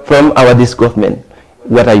from this government.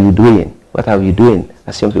 What are you doing? What are we doing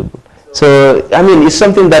as young people? So, I mean, it's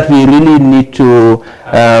something that we really need to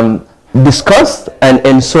discuss and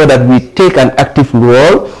ensure that we take an active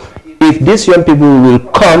role. If these young people will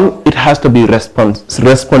come, it has to be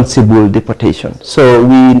responsible deportation. So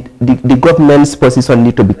the government's position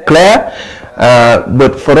need to be clear,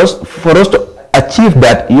 but for us to achieve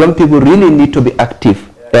that, young people really need to be active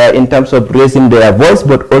in terms of raising their voice,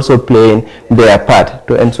 but also playing their part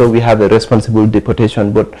to ensure we have a responsible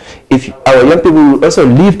deportation. But if our young people will also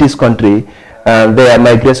leave this country, their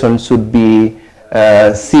migration should be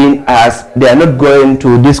seen as they are not going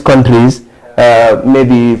to these countries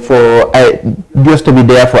maybe for just to be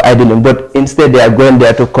there for idling, but instead they are going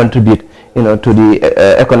there to contribute, to the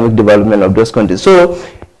economic development of those countries. So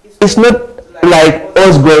it's not like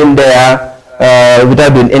us going there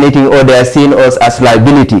without doing anything, or they are seeing us as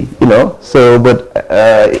liability, So, but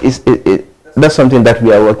that's something that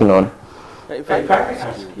we are working on. If I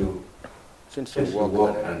ask you, since you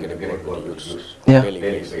work and get good youths daily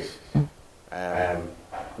basis,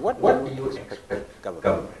 what do you expect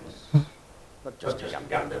governments, not just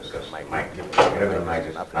Gambia, because irregular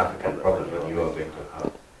migration African problem when you are going to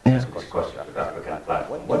have discuss with African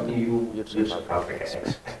platform, what do you youths of Africa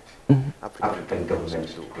expect African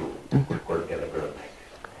governments to control irregular migration?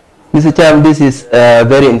 Mr. Chairman, this is a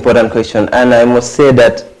very important question, and I must say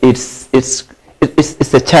that it's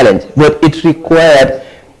a challenge, but it required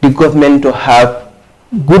the government to have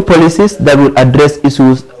good policies that will address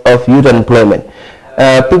issues of youth unemployment.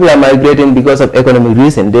 People are migrating because of economic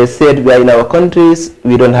reasons. They said we are in our countries,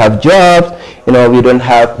 we don't have jobs, we don't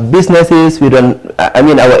have businesses,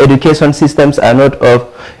 our education systems are not of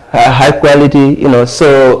high quality,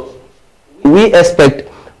 so we expect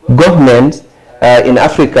governments in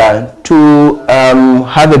Africa to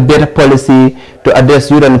have a better policy to address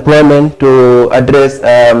youth unemployment, to address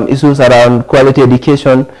issues around quality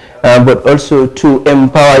education, but also to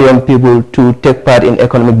empower young people to take part in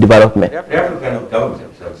economic development. The African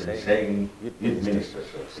governments have been saying, youth ministers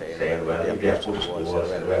have saying, well, if they are pushed towards,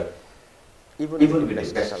 well, even with the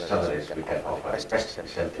best salaries we can offer, best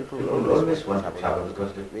incentives, people always want to travel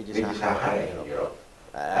because the wages are high in Europe.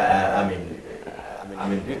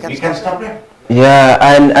 We can stop there. Yeah,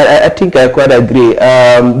 and I think I quite agree.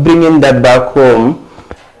 Bringing that back home,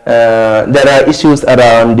 there are issues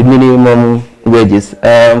around the minimum wages.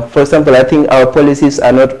 For example, I think our policies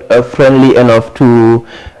are not friendly enough to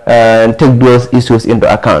take those issues into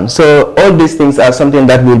account. So all these things are something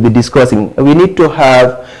that we'll be discussing. We need to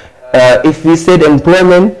have, if we said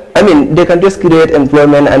employment, they can just create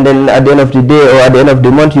employment and then at the end of the day or at the end of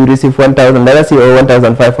the month you receive $1,000 or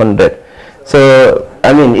 $1,500. So,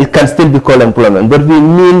 it can still be called employment, but we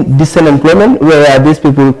mean decent employment where these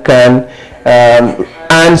people can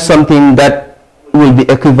earn something that will be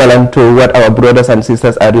equivalent to what our brothers and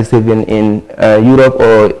sisters are receiving in Europe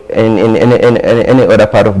or in any other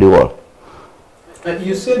part of the world.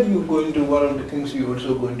 You said you're going to, one of the things you're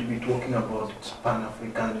also going to be talking about is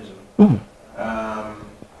Pan-Africanism.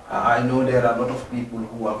 I know there are a lot of people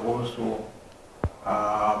who have also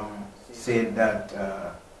said that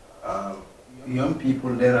there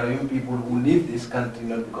are young people who leave this country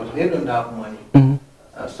not because they don't have money.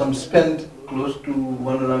 Some spend close to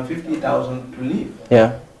 150,000 to leave,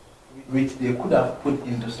 which they could have put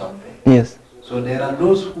into something. Yes. So there are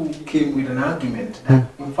those who came with an argument that,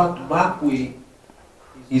 in fact, back way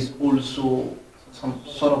is also some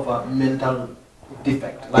sort of a mental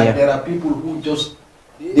defect. Like there are people who just,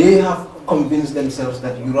 they have convinced themselves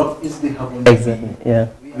that Europe is the heaven. Exactly. Yeah.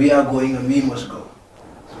 We are going and we must go.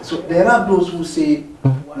 So there are those who say,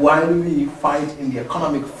 while we fight in the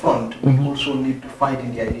economic front, we also need to fight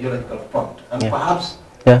in the ideological front. And perhaps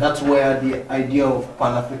that's where the idea of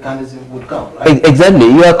Pan-Africanism would come. Right? Exactly,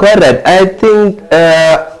 you are correct. I think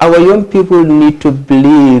our young people need to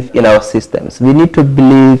believe in our systems. We need to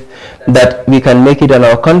believe that we can make it in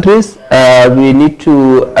our countries. We need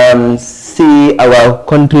to see our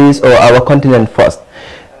countries or our continent first.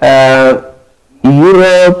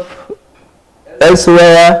 Europe,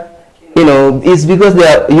 elsewhere, you know, it's because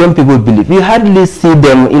their young people believe. We hardly see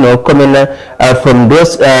them, you know, coming from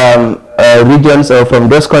those regions or from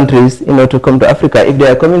those countries, you know, to come to Africa. If they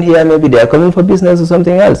are coming here, maybe they are coming for business or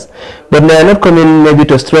something else. But they are not coming maybe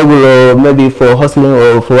to struggle or maybe for hustling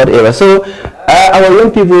or for whatever. So our young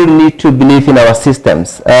people need to believe in our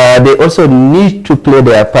systems. They also need to play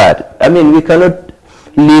their part. I mean, we cannot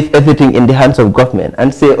leave everything in the hands of government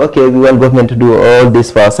and say, okay, we want government to do all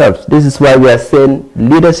this for ourselves. This is why we are saying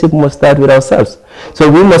leadership must start with ourselves.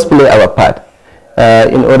 So we must play our part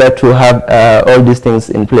in order to have all these things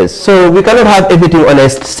in place. So we cannot have everything on a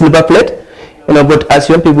silver plate, you know, but as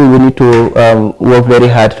young people we need to work very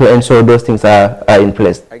hard to ensure those things are in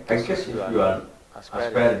place. I guess if you are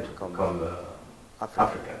aspiring to become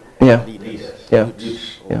African leaders,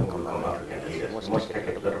 become African leaders, must take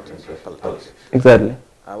a lot of things for politics. Exactly.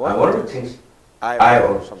 One of the things I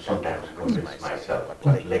also sometimes convince myself,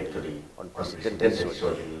 what led to the unprecedented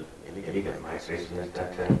social illegal migration, is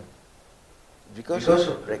that because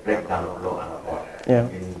of breakdown of law and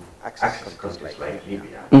order in access countries like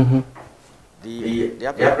Libya, the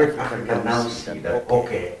average African now see that,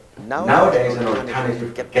 okay, now there is an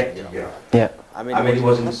alternative to get to Europe. I mean, it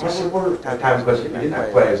was impossible at times because if you didn't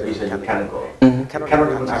acquire a visa, you can't go. You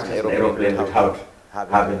cannot even access an aeroplane without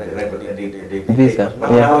having the visa.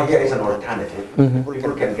 But now here is an alternative.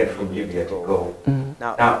 People can get from Libya to go.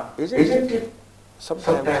 Now, isn't it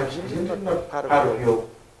sometimes not part of your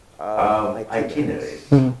itineraries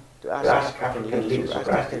to ask African leaders,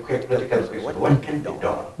 to ask the political question, what can be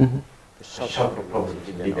done to solve the problems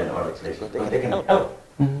in Libya and other places? Because they can help.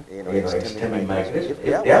 You know, extending migration. If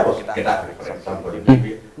there was Gaddafi, for example, in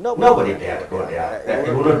Libya, nobody dared to go there.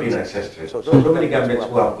 It would not be an access to it. So many Gambians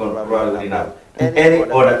who have gone probably now any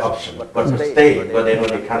other option but to stay, but they know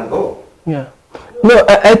they can't go. Yeah. No,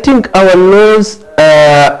 I think our laws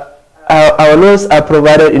are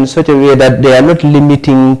provided in such a way that they are not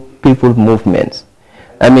limiting people's movements.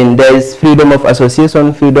 I mean, there is freedom of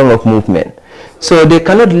association, freedom of movement. So they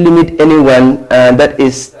cannot limit anyone that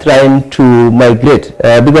is trying to migrate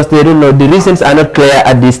because they don't know, the reasons are not clear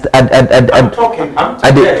at this. I'm talking,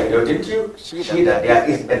 didn't you see that there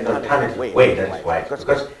is an alternative way? That is why.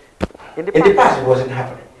 Because in the past it wasn't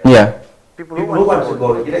happening. Yeah. People who want to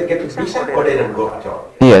go, either get a visa or they don't go at all.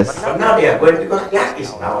 Yes. But now they are going because that is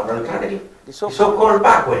now an alternative. The so-called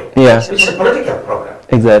back way. Yeah. It's a political program.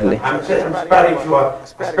 Exactly. I'm aspiring if you are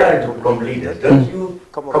aspiring to become leaders, don't you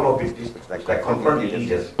come up with this, like confront the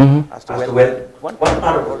leaders as to well, one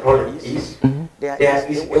part of the problem is there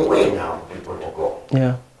is a way now for people to go.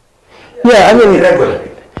 Yeah. Yeah, I mean,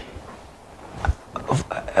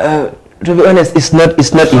 to be honest, it's not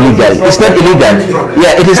illegal. It's not illegal.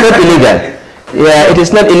 Yeah, it is not illegal. Yeah, it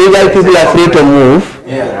is not illegal. People are free to move.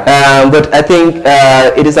 But I think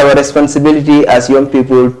it is our responsibility as young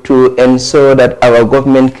people to ensure that our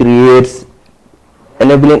government creates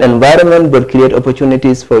enabling environment, but create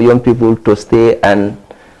opportunities for young people to stay and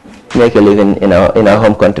make a living in our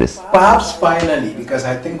home countries. Perhaps finally, because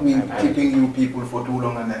I think we're keeping you people for too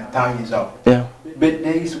long and then time is up. Yeah. But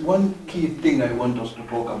there is one key thing I want us to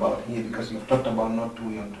talk about here, because you've talked about not too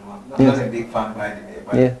young to run. I'm not a big fan by the way,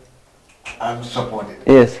 but I'm supportive.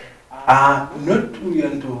 Yes. Not too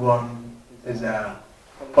young to run is a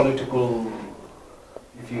political,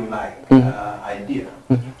 if you like, idea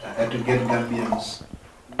to get Gambians,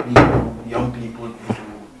 young people into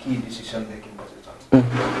key decision-making positions.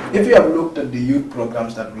 If you have looked at the youth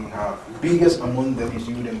programs that we have, biggest among them is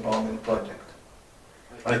Youth Empowerment Project,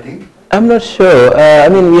 I think. I'm not sure. I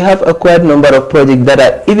mean, we have a quite number of projects that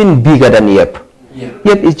are even bigger than YEP.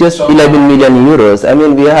 YEP is just 11 million euros. I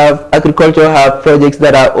mean, we have agriculture have projects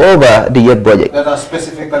that are over the YEP project. That are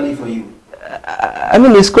specifically for you. I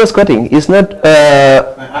mean, it's cross-cutting. It's not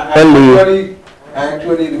only. I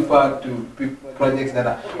actually refer to projects that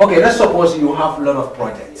are okay. Let's suppose you have a lot of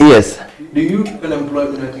projects. Yes. The youth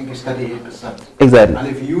unemployment, I think, is 38%. Exactly. And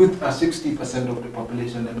if youth are 60% of the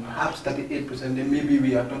population, then perhaps 38%. Then maybe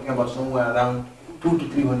we are talking about somewhere around 200,000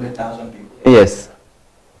 to 300,000 people. Yes.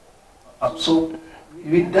 So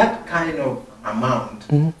with that kind of amount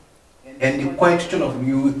and the question of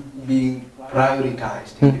youth being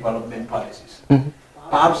prioritized in development policies,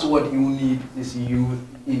 perhaps what you need is youth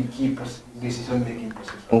in key decision-making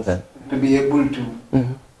positions to be able to,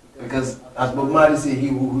 because as Bob Marley said, he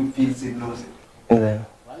who feels it knows it.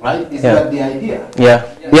 Right? Is that the idea? Yeah.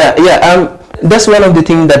 That's one of the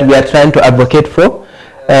things that we are trying to advocate for.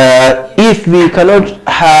 If we cannot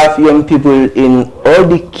have young people in all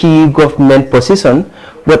the key government positions,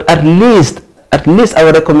 but at least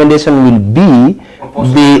our recommendation will be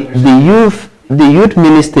the youth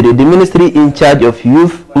ministry, the ministry in charge of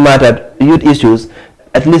youth matter, youth issues,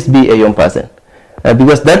 at least be a young person.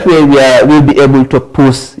 Because that way we'll be able to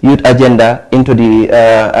push youth agenda into the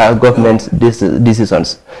government's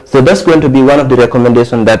decisions. So that's going to be one of the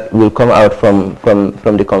recommendations that will come out from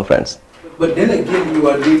the conference. But then again, you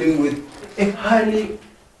are dealing with a highly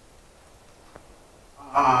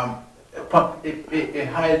a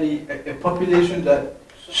population that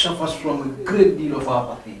suffers from a great deal of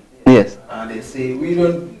apathy. Yes. They say we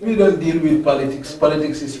don't deal with politics.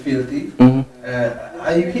 Politics is filthy.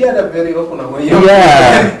 I hear that very often.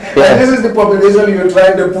 And this is the population you're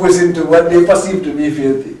trying to push into what they perceive to be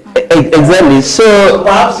filthy. Exactly. So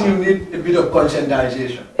perhaps you need a bit of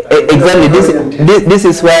conscientization. Exactly. This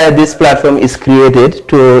is why this platform is created,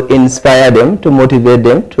 to inspire them, to motivate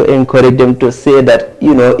them, to encourage them, to say that,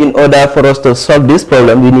 you know, in order for us to solve this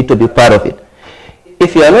problem, we need to be part of it.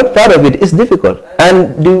 If you are not part of it, it's difficult.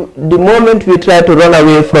 And the moment we try to run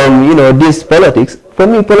away from, you know, this politics, for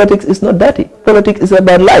me, politics is not dirty. Politics is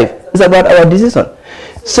about life. It's about our decision.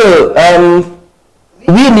 So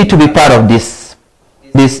we need to be part of this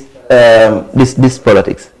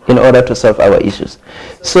politics in order to solve our issues.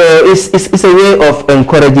 So it's a way of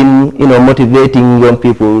encouraging, you know, motivating young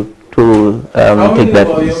people to take that.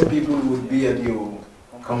 How many young people would be at your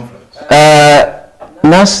conference?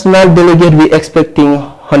 National delegate, we're expecting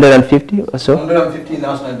 150 or so. 150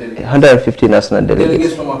 national delegates. 150 national delegates.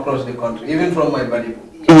 Delegates from across the country, even from my body.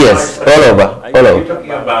 Yes, all over. Are you talking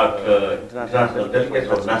about international delegates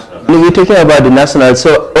or national? No, we're talking about the national.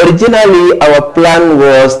 So originally our plan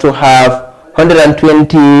was to have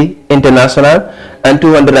 120 international and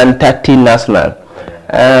 230 national.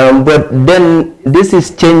 But then this is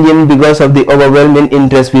changing because of the overwhelming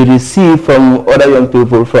interest we receive from other young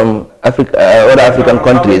people from Africa, other African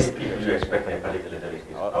countries. How many people do you expect in a particular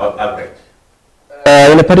delegate, or average?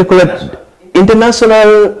 In a particular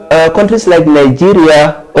international countries like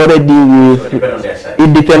Nigeria already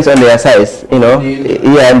it depends on their size, you know,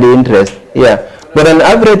 and the interest, But on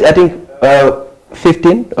average, I think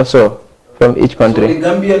 15 or so from each country. So the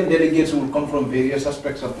Gambian delegates will come from various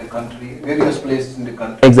aspects of the country, various places in the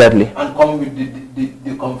country. Exactly. And come with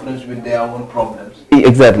the conference with their own problems.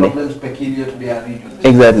 Exactly. Problems peculiar to their region.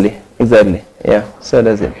 Exactly. Yeah. So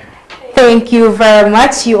that's it. Thank you very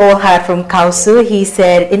much. You all heard from Kausu. He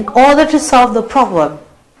said, in order to solve the problem,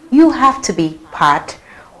 you have to be part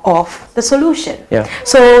of the solution. Yeah.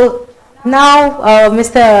 So now,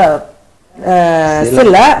 Mr.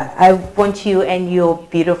 Silla, I want you and your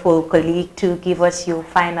beautiful colleague to give us your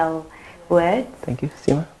final word. Thank you,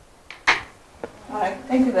 Sima. All right,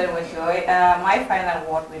 thank you very much, Joy. My final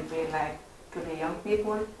word will be like to the young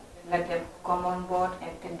people, let them come on board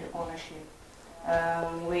and take the ownership.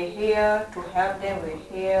 We're here to help them, we're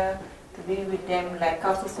here to be with them. Like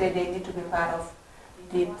Kausu said, they need to be part of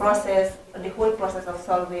the process, the whole process of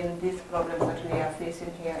solving these problems that we are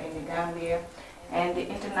facing here in the Gambia. And the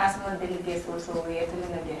international delegates also, we are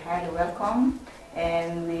telling them they're highly welcome.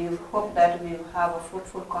 And we hope that we will have a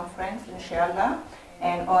fruitful conference, inshallah,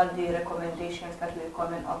 and all the recommendations that we're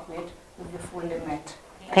coming up with will be fully met.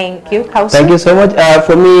 Thank you, Kausu. Thank you so much.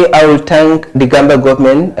 For me, I will thank the Gambia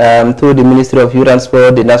government through the Ministry of Youth and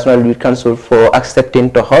Sport, the National Youth Council for accepting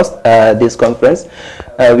to host this conference.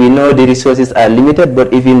 We know the resources are limited,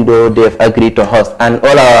 but even though they've agreed to host, and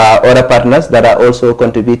all our other partners that are also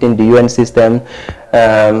contributing, the UN system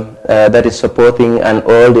that is supporting, and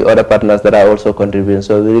all the other partners that are also contributing.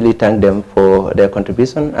 So we really thank them for their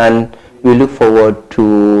contribution, and we look forward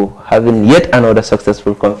to having yet another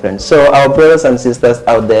successful conference. So our brothers and sisters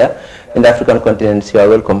out there in the African continent, you are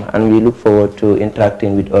welcome, and we look forward to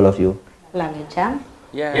interacting with all of you. Lamin.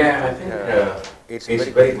 Yeah, I think it's a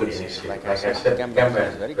very good initiative. Like I said, Gambia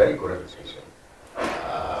is a very good organization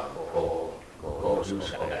for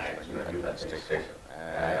youth administration.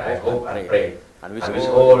 I hope and pray and wish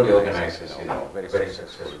all the organizers, very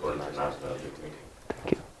successful international youth meeting.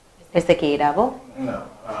 Thank you. Mr. Keidabo? No,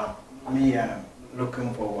 me, I'm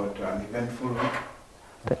looking forward to an eventful week.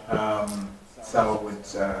 So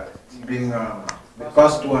it's being the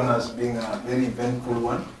first one as being a very eventful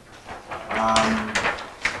one. and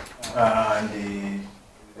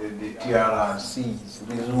the TRRC is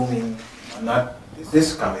resuming not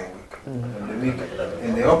this coming week, the week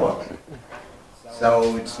in the upper week. So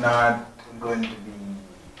it's not going to be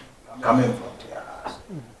coming from TRRC.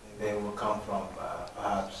 They will come from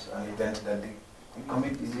perhaps an event that the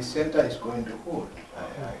committee, the center is going to hold. I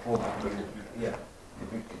hope it will be here, the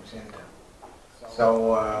victim center. So,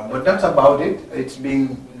 but that's about it. It's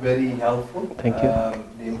been very helpful. Thank you.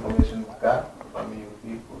 The information we got from you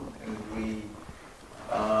people,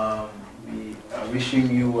 and we are wishing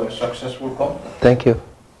you a successful conference. Thank you.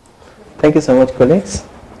 Thank you so much, colleagues.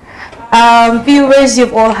 Viewers,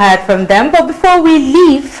 you've all heard from them, but before we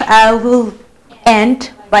leave, I will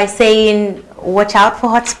end by saying watch out for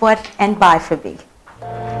hotspot and bye for B.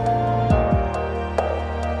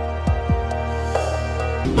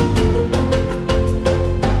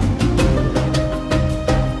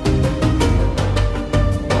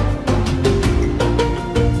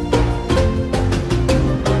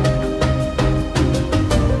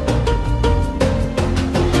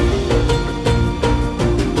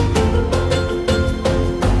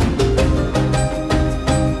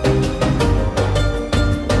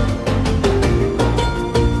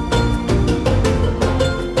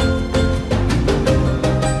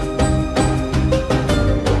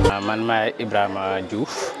 Ibrahima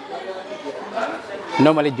Diouf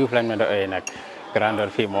normally Diouf lañ ma do nak grandeur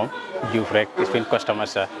fi mom Diouf rek is been customer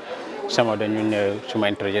sa sama dañu ñew suma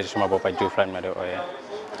introduce suma bopa Diouf lañ ma do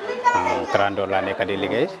grandeur la nek di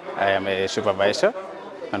liggéey I am a supervisor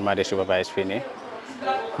man ma de supervise fi ni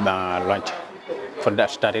dans lunch for that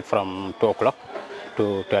started from 2 o'clock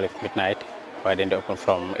to 12 midnight why then they open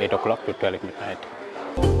from 8 o'clock to 12 midnight.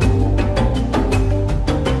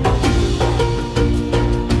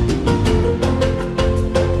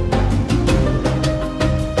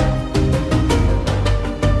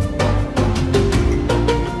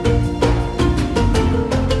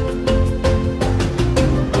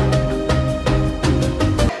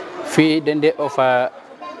 Then they offer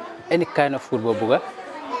any kind of food bobuga,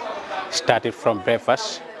 started from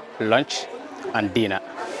breakfast, lunch, and dinner.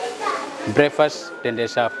 Breakfast, then they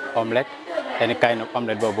serve omelette, any kind of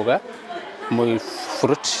omelette bobuga, muy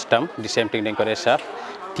fruits, the same thing they could serve,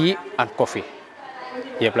 tea and coffee.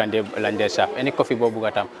 Yep, they serve any coffee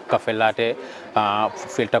bobuga tam, coffee latte,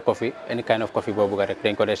 filter coffee, any kind of coffee bobuga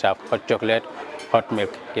they could serve, hot chocolate, hot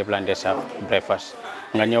milk. Yep, they serve breakfast.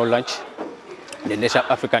 Nganyo lunch. Then they have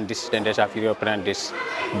African dish, then they have European dish,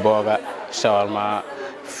 burger, shawarma,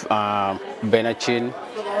 benachin,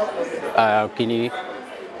 kini,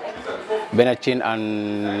 benachin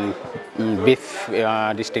and beef,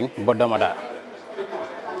 this thing, bodomada.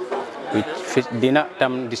 With fish, dinner,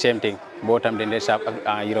 the same thing. Both time then they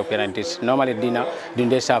have European dish. Normally dinner, then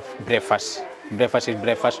they have breakfast. Breakfast is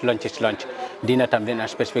breakfast, lunch is lunch. Dinner time then a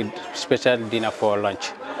special dinner for lunch.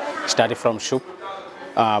 Starting from soup,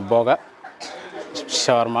 burger,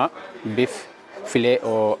 shawarma, beef, filet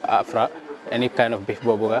or afra, any kind of beef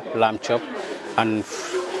bobuga, lamb chop, and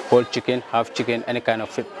whole chicken, half chicken, any kind of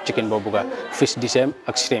chicken bobuga. Fish the same,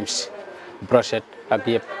 extremes, brochette,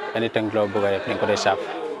 agip, anything glow bobuga, they serve.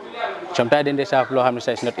 Sometimes they serve low hammer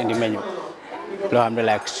size not in the menu. Low hammer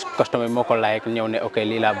like customer moko like ñew ne okay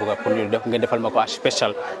li la bëgg pour ñu def nga defal mako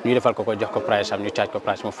special ñu defal ko jox ko price am ñu charge ko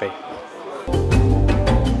price mu fay.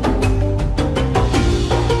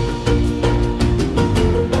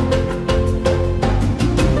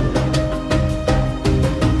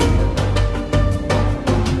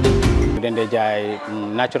 Then they jay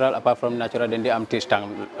natural, apart from natural, then they am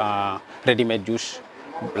tistang ready-made juice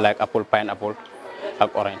like apple, pineapple,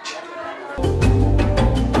 like orange.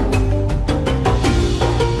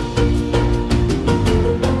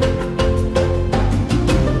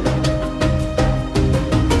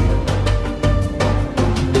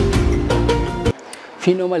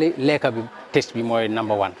 Fee normally leka bi taste be more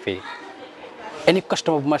number one fee. Any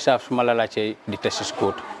customer myself malalache the taste is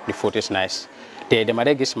good, the food is nice. They dama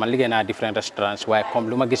gis man liggéey na different restaurants waaye comme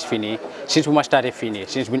lu ma gis fii nii since bu ma starté fii nii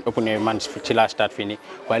since buñ open man ci la start fii nii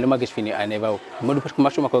waaye lu ma gis fii nii I never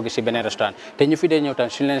masuma ko gis ci beneen restaurant te ñu fi dee ñëw tam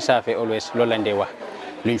suñu leen saafee always loolu lañ dee wax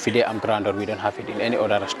luñ fi dee am grandeur we don't have it in any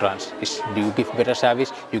other restaurants is you give better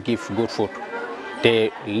service you give good food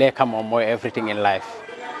te lekka moom mooy everything in life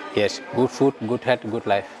yes good food good health good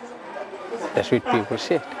life that's what people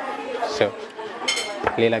say so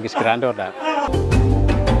lii la gis grandeur daal.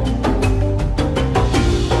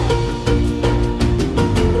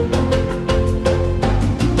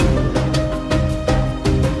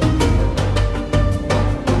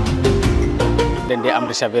 Then then they am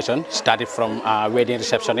reservation, started from wedding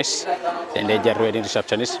receptionist, then they get wedding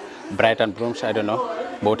receptionist, bride and grooms, I don't know,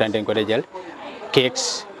 both and then go to jail.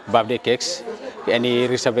 Cakes, birthday cakes, any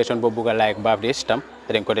reservation bobuga like birthday stamp,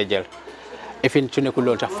 then go to jail. If in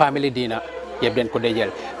Chunekulon, family dinner, yep, then go to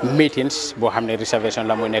jail. Meetings, bo hamne reservation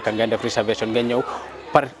la mo nek ngeen def reservation ngeen ñew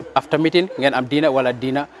par after meeting ngeen am dinner wala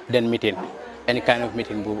dinner then meeting. Any kind of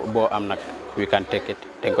meeting bo am nak we can take it,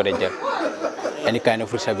 then go to jail. Any kind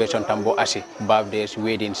of reservation tam bo asi, birthdays,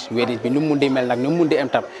 weddings bi nu mundi mel nak nu mundi am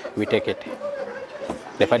tam we take it.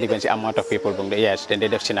 Defa depends the amount of people bung yes, then they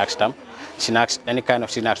def snacks tam. Snacks, any kind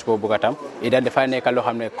of snacks bo buga tam. Ida defa nek lo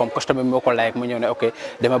xamne comme customer mo ko like mu ñew ne okay,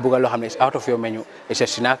 dama buga lo xamne is out of your menu. It's a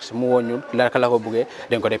snacks mu won ñun la ko bugé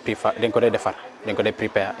den ko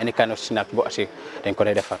prepare, any kind of snack bo asi den ko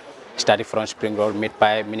defar. Starting from spring roll, meat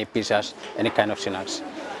pie, mini pizzas, any kind of snacks.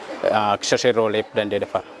 Sausage roll yep den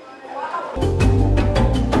defar.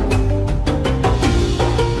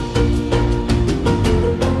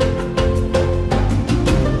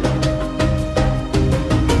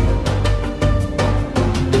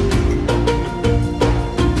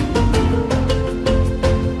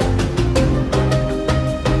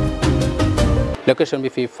 Location be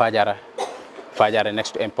fi Fajara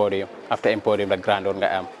next to Emporium. After Emporium the Grand Door nga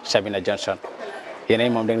am Sabina Johnson.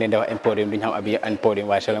 Yeneen moom dañ leen di wax Emporium duñ xam abi Emporium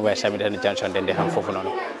waaye soo leen waaye Sabina Johnson dañ di xam foofu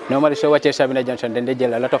noonu. Normally soo wàccee Sabina Johnson dañ di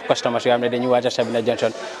jël a lot of customers yoo xam ne dañuy wàcce Sabina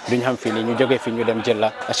Johnson duñ xam fii nii ñu jógee fii ñu dem jël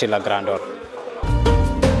la asi la Grand Door.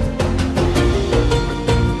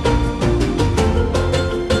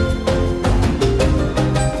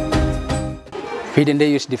 Fii dañ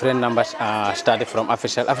dey use different numbers started from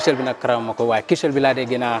official bi nag karaw ma ko waaye kisel bi laa dee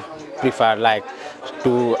gën a prefer like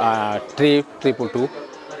to 322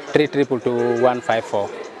 154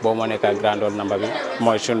 boo moo nekk Grand Door number bi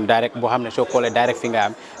mooy sun direct boo xam ne soo koolee direct fi nga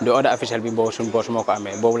am the other official bi boobu sun boss moo ko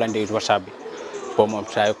amee boobu lañ dey use WhatsApp bi boobu moom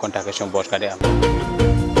saa yu contacté sun boss ka dee am.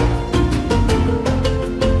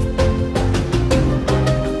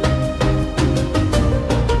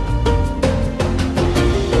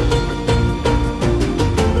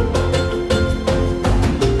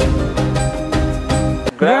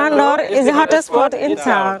 Grand Door is the hottest spot in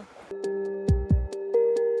town.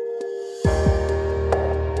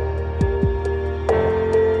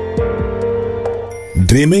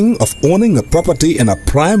 Dreaming of owning a property in a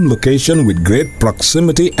prime location with great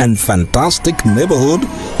proximity and fantastic neighborhood?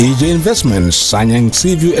 EJ Investments Sanyang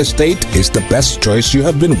Seaview Estate is the best choice you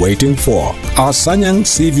have been waiting for. Our Sanyang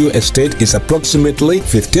Seaview Estate is approximately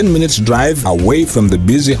 15 minutes drive away from the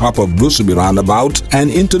busy hub of Brusubi roundabout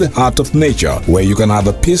and into the heart of nature, where you can have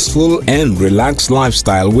a peaceful and relaxed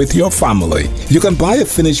lifestyle with your family. You can buy a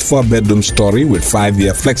finished 4-bedroom story with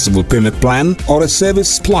 5-year flexible payment plan or a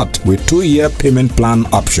service plot with 2-year payment plan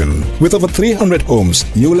option. With over 300 homes,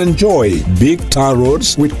 you will enjoy big tar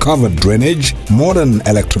roads with covered drainage, modern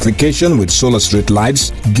electrification with solar street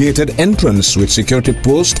lights, gated entrance with security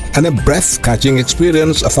post, and a breath-catching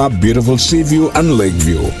experience of our beautiful sea view and lake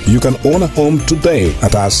view. You can own a home today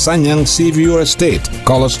at our Sanyang Seaview Estate.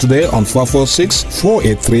 Call us today on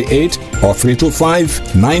 446-4838 or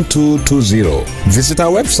 325-9220. Visit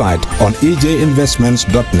our website on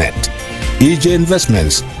ejinvestments.net. EJ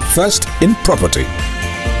Investments, first in property.